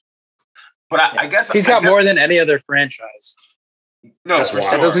 rings. But I guess he's got more than any other franchise. No,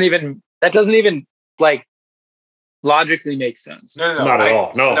 that doesn't even like logically makes sense. No, not at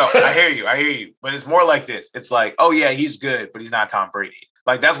all. No, I hear you. But it's more like this. It's like, oh yeah, he's good, but he's not Tom Brady.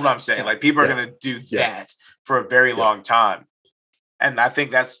 Like that's what I'm saying. Like people are gonna do that for a very long time, and I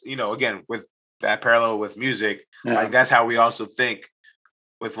think that's again with that parallel with music, like that's how we also think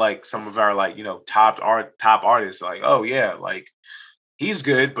with like some of our like top artists. Like oh yeah, like he's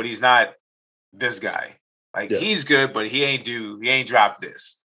good, but he's not this guy. Like he's good, but he ain't dropped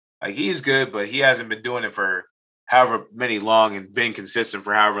this. Like he's good, but he hasn't been doing it for however many long and been consistent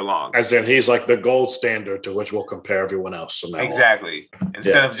for however long. As in he's like the gold standard to which we'll compare everyone else. So exactly.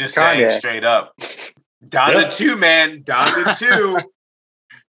 Instead of just saying straight up, down to 2, man. Down to 2.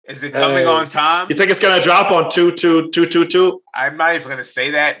 Is it coming on time? You think it's going to drop on 2? I'm not even going to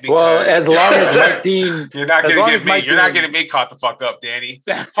say that. Because as long as Mike Dean... You're not getting me caught the fuck up, Danny.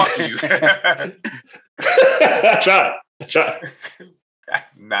 Fuck you. Try.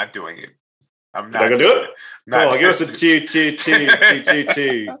 I'm not doing it. I'm not going to do it? Come on, give us a T.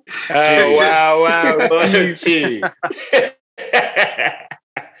 Oh, wow. T.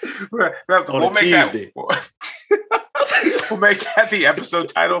 We'll make Tewsday. We'll make that the episode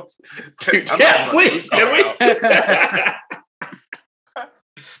title. Yes, please. Can we?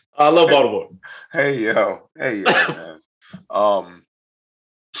 I love Baltimore. Hey yo, man.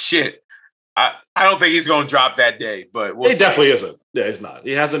 Shit. I don't think he's gonna drop that day, but he definitely isn't. Yeah, he's not.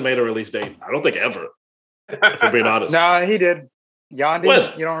 He hasn't made a release date. I don't think ever. If we're being honest. No, he did. Yandi.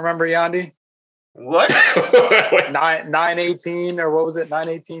 When? You don't remember Yandi? What? 9/18 or what was it?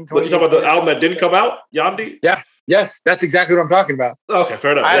 9/18. What, you talking about the album that didn't come out? Yandi? Yeah. Yes, that's exactly what I'm talking about. Okay,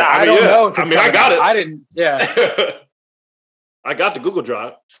 fair enough. I don't know if it's I got it. I didn't. Yeah. I got the Google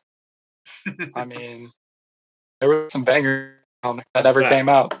Drive. I mean, there were some bangers that never came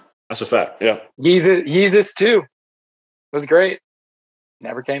out. That's a fact. Yeah. Yeezus too. It was great.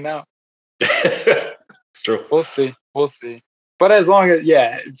 Never came out. It's true. We'll see. But as long as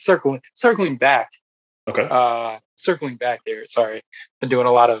circling back. Okay. Circling back here. Sorry, been doing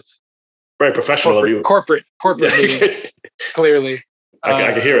a lot of very professional of you. Corporate meetings. Clearly,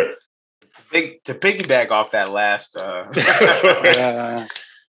 I can hear it. To piggyback off that last, or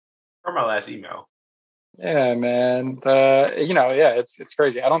my last email. Yeah, man. It's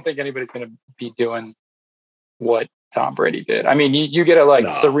crazy. I don't think anybody's going to be doing what Tom Brady did. I mean, you get a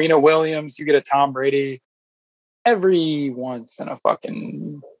Serena Williams, you get a Tom Brady every once in a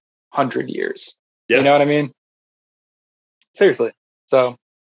fucking 100 years. Yeah. You know what I mean? Seriously. So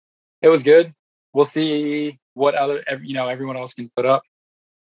it was good. We'll see what everyone else can put up.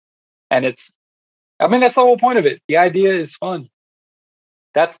 And that's the whole point of it. The idea is fun.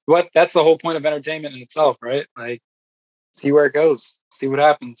 That's the whole point of entertainment in itself, right? Like, see where it goes, see what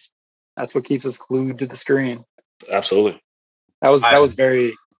happens. That's what keeps us glued to the screen. Absolutely. That was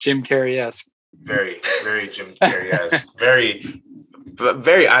very Jim Carrey-esque. Very, very Jim Carrey-esque. Very,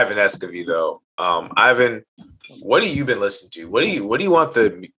 very Ivan-esque of you, though. Ivan, what have you been listening to? What do you want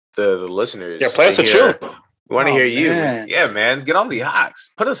the listeners? Yeah, play us a tune. We want to hear you. Man. Yeah, man, get on the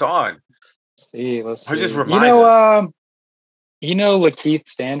Hawks. Put us on. Let's see. Or just remind us. You know Lakeith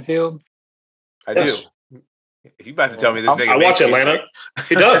Stanfield? I do. If you about to tell me this nigga, I watch Atlanta.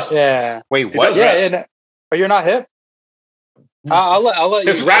 He does. Yeah. Wait, what? Yeah. But you're not hip. I'll let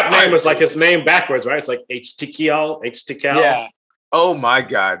his rap name is like his name backwards, right? It's like Htiekal. Yeah. Oh my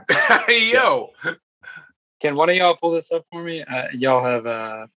God. Yo. Can one of y'all pull this up for me? Y'all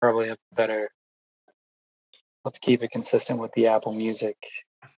have probably a better. Let's keep it consistent with the Apple Music.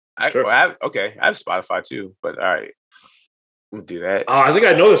 Sure. I have Spotify too, but all right. We'll do that. Oh, I think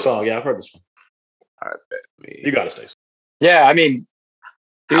I know this song. Yeah, I've heard this one. All right, you got it, Stacey. Yeah, I mean,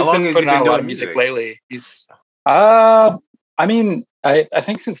 dude's been putting out a lot of music lately. He's, I think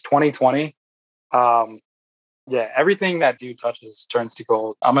since 2020. Yeah, everything that dude touches turns to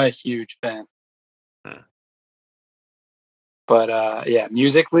gold. I'm a huge fan. But yeah,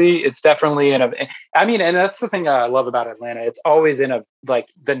 musically, it's definitely and that's the thing I love about Atlanta. It's always in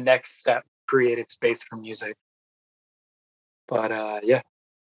the next step creative space for music. But yeah.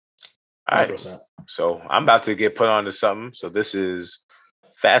 All right. 100%. So I'm about to get put on to something. So this is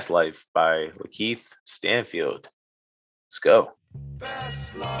Fast Life by Lakeith Stanfield. Let's go.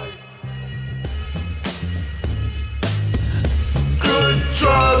 Fast Life. Good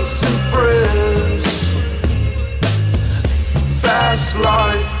drugs and friends. Fast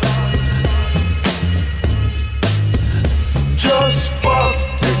life. Just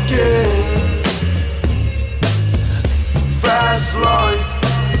fucked again. Fast life.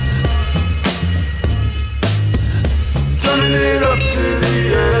 Turning it up to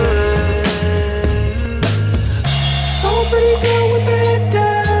the end. Saw a pretty girl with her head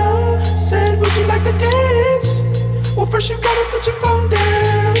down. Said, would you like to dance? Well, first you gotta put your phone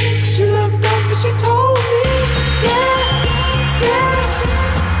down. She looked up and she told me, yeah, yeah,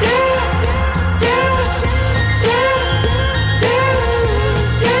 yeah, yeah, yeah, yeah,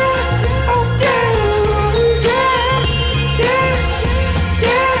 yeah, oh yeah, yeah, yeah,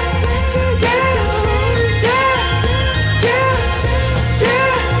 yeah, yeah,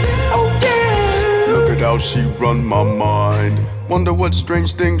 yeah, oh yeah. Look at how she run my mind. Wonder what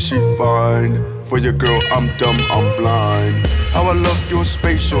strange things she find. For your girl, I'm dumb, I'm blind. How I love your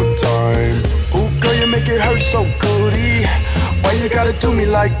space, your time. Ooh, girl, you make it hurt so goody. Why you gotta do me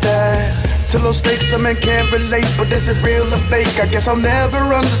like that? To low stakes, a man can't relate. But is it real or fake? I guess I'll never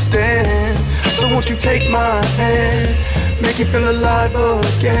understand. So won't you take my hand? Make you feel alive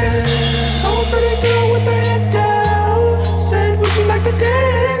again. Saw a pretty girl with her head down. Said, would you like to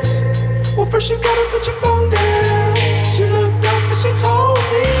dance? Well, first you gotta put your phone down. She looked up and she told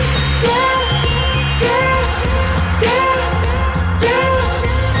me, yeah.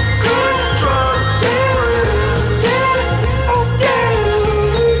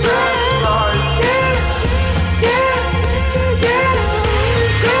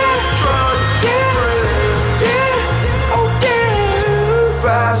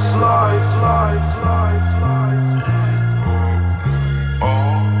 Fast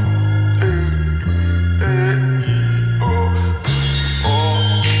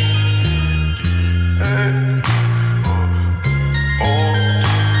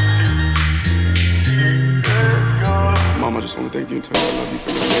baby,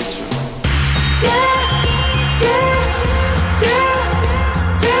 from the nature.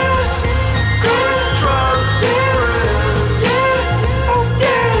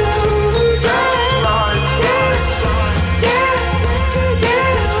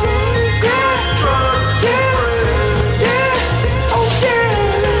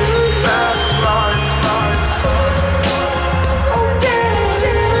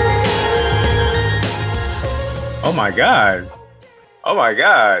 Oh my God. Oh my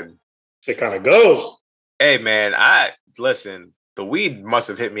God. It kind of goes. Hey man, listen, the weed must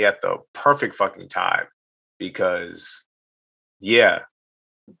have hit me at the perfect fucking time because that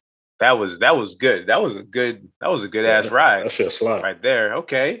was good. That was a good ass ride. That shit slap. Right there.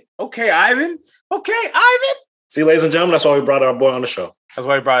 Okay, Ivan. See, ladies and gentlemen, that's why we brought our boy on the show. That's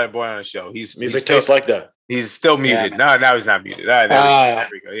why we brought our boy on the show. Music tastes like that. He's still muted. Yeah, now he's not muted. All right, there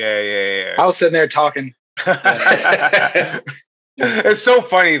we go. Yeah. I was sitting there talking. It's so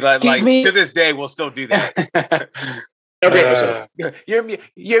funny that to this day we'll still do that. Every episode.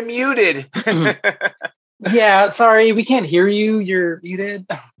 You're muted. Yeah, sorry, we can't hear you. You're muted.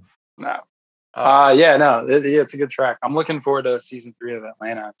 No. It's a good track. I'm looking forward to season 3 of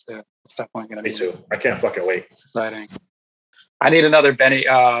Atlanta too. It's definitely gonna be. Me too. I can't fucking wait. Exciting. I need another Benny.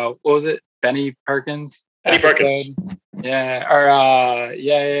 What was it? Benny Perkins. Benny Perkins. Yeah. Or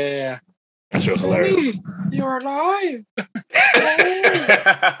yeah. That shit was hilarious. You're alive.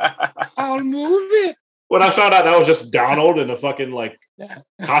 I'll move it. When I found out that was just Donald in a fucking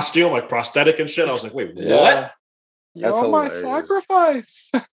costume, like prosthetic and shit, I was like, wait, what? You're my sacrifice.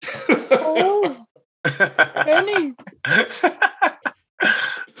 Oh, Benny.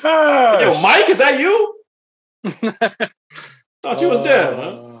 Yo, Mike, is that you? Thought you was dead,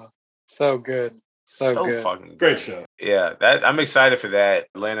 man. So good. So good. Fucking great show. Yeah, I'm excited for that.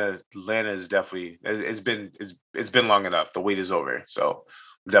 Atlanta is definitely it's been long enough. The wait is over, so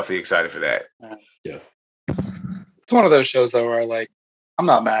I'm definitely excited for that. Yeah, it's one of those shows though where I'm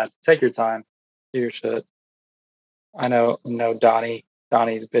not mad. Take your time, do your shit. I know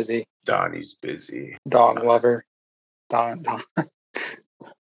Donnie's busy. Donald Glover.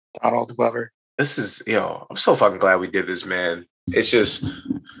 This is I'm so fucking glad we did this, man. It's just,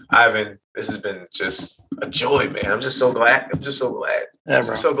 Ivan, this has been just a joy, man. I'm just so glad. Yeah,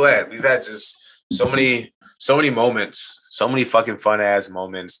 I'm so glad. We've had just so many moments, so many fucking fun ass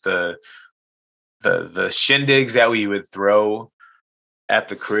moments. The shindigs that we would throw at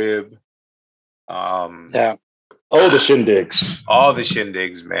the crib. Yeah. Oh, the shindigs. All the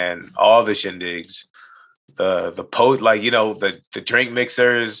shindigs, man. All the shindigs. The the drink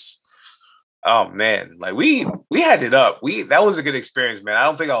mixers. Oh man, we had it up. That was a good experience, man. I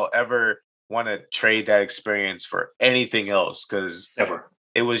don't think I'll ever want to trade that experience for anything else because ever.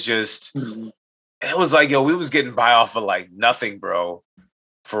 It was just, it was we was getting by off of nothing, bro.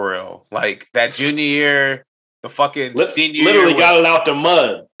 For real, that junior year, the fucking senior literally year got it out the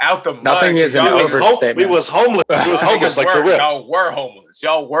mud. Nothing is an overstatement. We was homeless. We was homeless, for real. Y'all were homeless.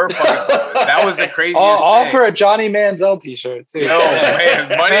 Y'all were fucking homeless. That was the craziest all thing. for a Johnny Manziel t-shirt, too. Yo,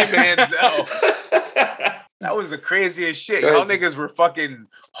 man, Money Manziel. That was the craziest shit. Y'all niggas were fucking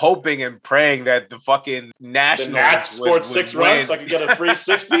hoping and praying that the fucking Nationals the Nats scored 6 runs so I could get a free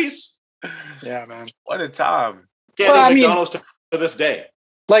 6-piece. Yeah, man. What a time. Can't eat McDonald's to this day.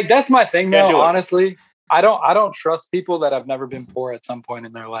 That's my thing, though, honestly. I don't trust people that have never been poor at some point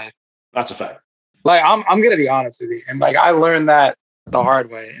in their life. That's a fact. I'm gonna be honest with you, and I learned that the hard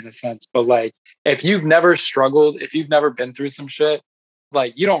way in a sense. But if you've never struggled, if you've never been through some shit,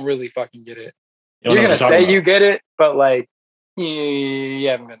 you don't really fucking get it. You're gonna say you get it, but you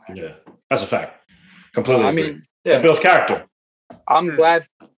haven't been there. Yeah, that's a fact. Completely. I mean, it builds character. I'm glad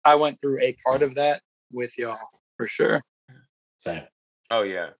I went through a part of that with y'all for sure. Same. Oh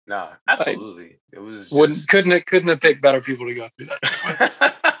yeah, nah, absolutely. It was couldn't have picked better people to go through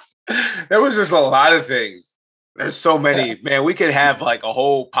that. There was just a lot of things. There's so many, man. We could have a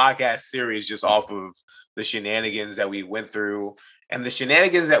whole podcast series just off of the shenanigans that we went through and the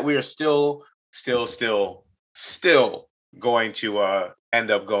shenanigans that we are still going to end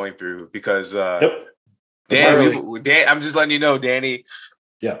up going through because Dan, I'm just letting you know, Danny.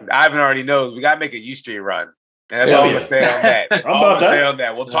 Yeah, Ivan already knows we gotta make a U Street run. And that's all I'm gonna say on that. That's all I'm gonna say on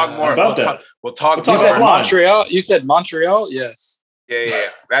that. We'll talk more about that. We'll talk you more. Said Montreal. You said Montreal? Yes. Yeah.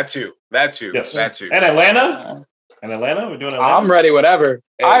 That too. Yes. That too. And Atlanta? We're doing Atlanta. I'm ready, whatever.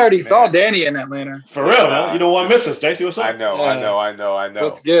 Hey, I already saw Danny in Atlanta. For real, man. You don't want to miss it, Stacey. What's up? I know.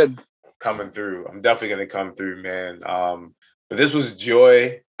 What's good? Coming through. I'm definitely gonna come through, man. But this was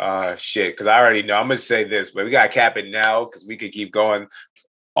joy. Shit, because I already know. I'm gonna say this, but we gotta cap it now because we could keep going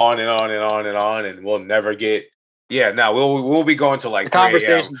on and on and on and on, and we'll never get Yeah, no, we'll be going to like the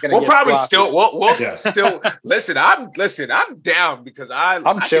conversation's gonna. We'll probably sloppy. we'll still listen. I'm down because I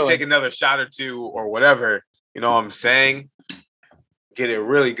can take another shot or two or whatever. You know what I'm saying? Get it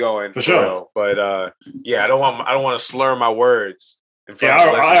really going for sure. Real. But yeah, I don't want to slur my words. Yeah,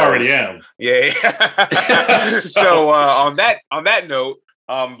 I already am. Yeah. So on that note,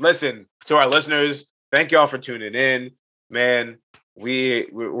 listen to our listeners. Thank y'all for tuning in, man.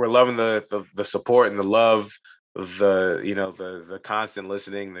 We're loving the support and the love of the constant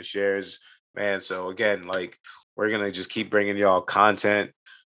listening, the shares, man. So again, like we're gonna just keep bringing y'all content.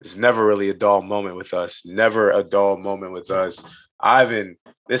 There's never really a dull moment with us. Never a dull moment with us. Ivan,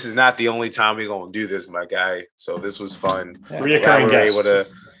 this is not the only time we're gonna do this, my guy. So this was fun. Yeah. Reoccurring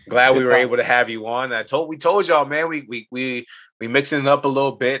guest. Glad we were able to have you on. We told y'all, man, we mixing it up a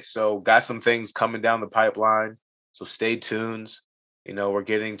little bit. So got some things coming down the pipeline. So stay tuned. You know, we're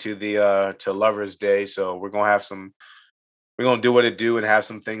getting to the to Lover's Day, so we're gonna do what it do and have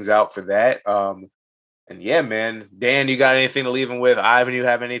some things out for that. And yeah, man, Dan, you got anything to leave them with? Ivan, you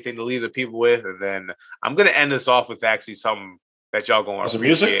have anything to leave the people with? And then I'm gonna end this off with actually something that y'all gonna appreciate.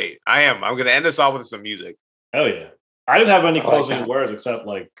 Music? I'm gonna end this off with some music. Hell yeah! I didn't have any closing words except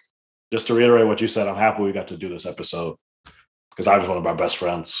like just to reiterate what you said. I'm happy we got to do this episode because Ivan's one of our best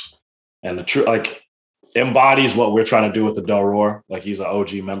friends, and the truth embodies what we're trying to do with the Del Roar. Like he's an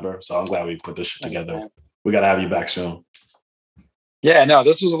OG member, so I'm glad we put this shit together. We got to have you back soon. Yeah, no,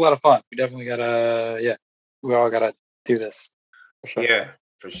 this was a lot of fun. We definitely gotta, we all gotta do this. For sure. Yeah,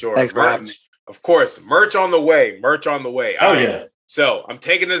 for sure. Thanks for having me. Of course, merch on the way. Oh yeah. So I'm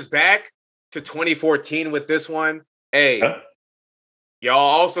taking us back to 2014 with this one. Hey, y'all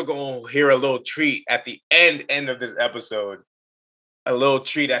also gonna hear a little treat at the end of this episode. A little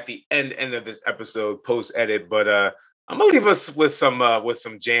treat at the end of this episode, post edit. But I'm gonna leave us with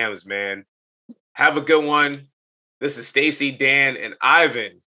some jams, man. Have a good one. This is Stacy, Dan, and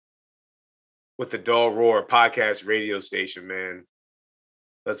Ivan with the Dull Roar podcast radio station, man.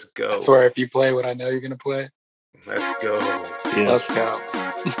 Let's go. I swear, if you play what I know you're gonna play, let's go. Yeah. Let's go.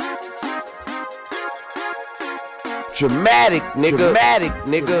 Dramatic,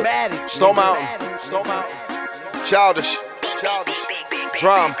 nigga. Stone Mountain. Childish.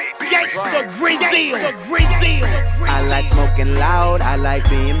 Drum. I like smoking loud, I like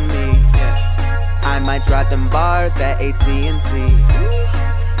being me. I might drop them bars, that AT&T.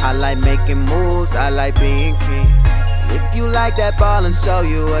 I like making moves, I like being king. If you like that ballin', show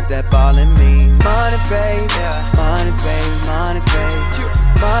you what that ballin' mean. Money, baby, money, baby, money, baby.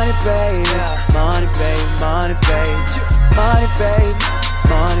 Money, baby, money, baby, money, baby. Money, baby,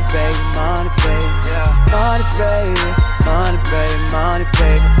 money, baby, money, baby. Money, baby, money, baby, money,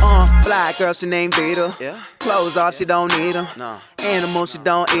 baby. Fly girl, she named Vita. Clothes off, she don't need them. Animals, she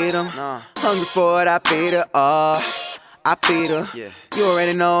don't eat them. Hungry for it, I feed her. I feed her. You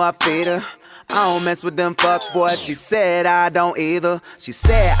already know I feed her. I don't mess with them fuck boys. She said I don't either. She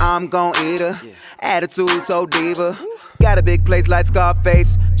said I'm gon' eat her. Attitude so diva. Got a big place like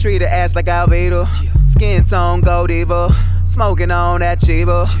Scarface. Treat her ass like Alvito. Skin tone gold diva. Smoking on that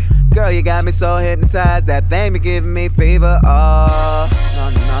Chiba. Girl, you got me so hypnotized. That thing be giving me fever. No.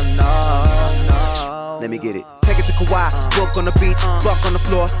 Let me get it. Take it to Kauai, walk on the beach, walk on the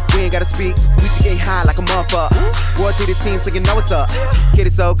floor. We ain't gotta speak, we just get high like a motherfucker. Word to the team, so you know what's up. Kid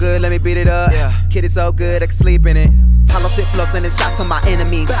is so good, let me beat it up. Kid is so good, I can sleep in it. Hollow tip flow, sending shots to my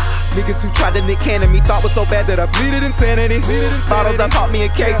enemies. Niggas who tried to nick cannon me thought was so bad that I bleeded insanity. Bottles, I bought me a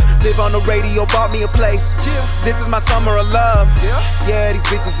case. Live on the radio, bought me a place. This is my summer of love. Yeah, these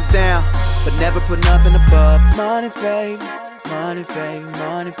bitches is down, but never put nothing above. Money, baby, money, baby,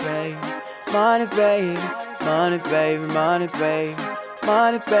 money, baby. Money, baby, money, baby, money, baby,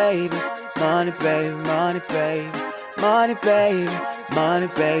 money, baby, money, baby, money, baby, money, baby, money,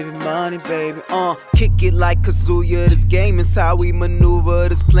 baby, money, baby. Kick it like Kazuya. This game is how we maneuver.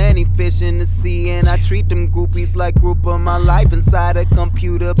 There's plenty fish in the sea, and I treat them groupies like group of my life inside a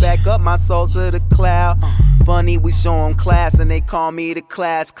computer. Back up my soul to the cloud. Funny, we show them class, and they call me the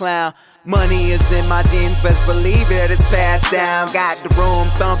class clown. Money is in my jeans, best believe it, it's passed down. Got the room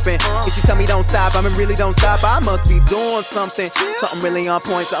thumping. If she tell me don't stop, I mean really don't stop. I must be doing something. Something really on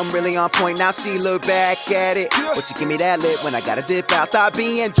point, something really on point. Now she look back at it. But she give me that lip when I gotta dip out. Stop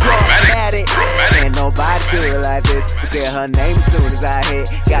being drunk at it. Ain't nobody do it like this. Forget her name as soon as I hit.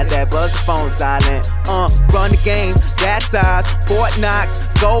 Got that buzz phone silent. Run the game, that size. Fort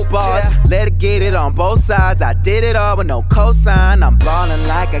Knox, gold bars. Let her get it on both sides. I did it all with no cosign. I'm ballin'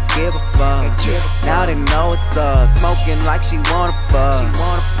 like I give a fuck. Now they know it's us. Smoking like she wanna fuck.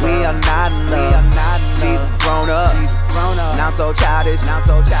 We are not in love. She's a grown up. And I'm so childish.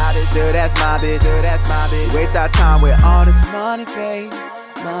 Still that's my bitch. Waste our time with all this money, baby.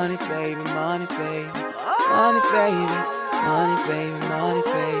 Money, baby, money, baby. Money, baby. Money, baby, money,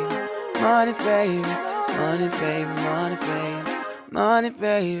 baby. Money, baby. Money, baby, money, baby. Money,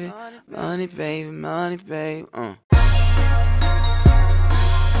 baby. Money, baby, money, baby.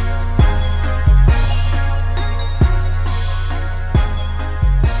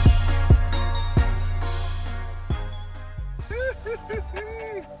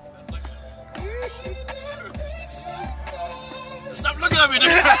 Stop looking at me.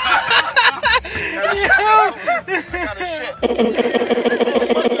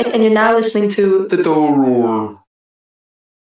 And you're now listening to The Door Roar.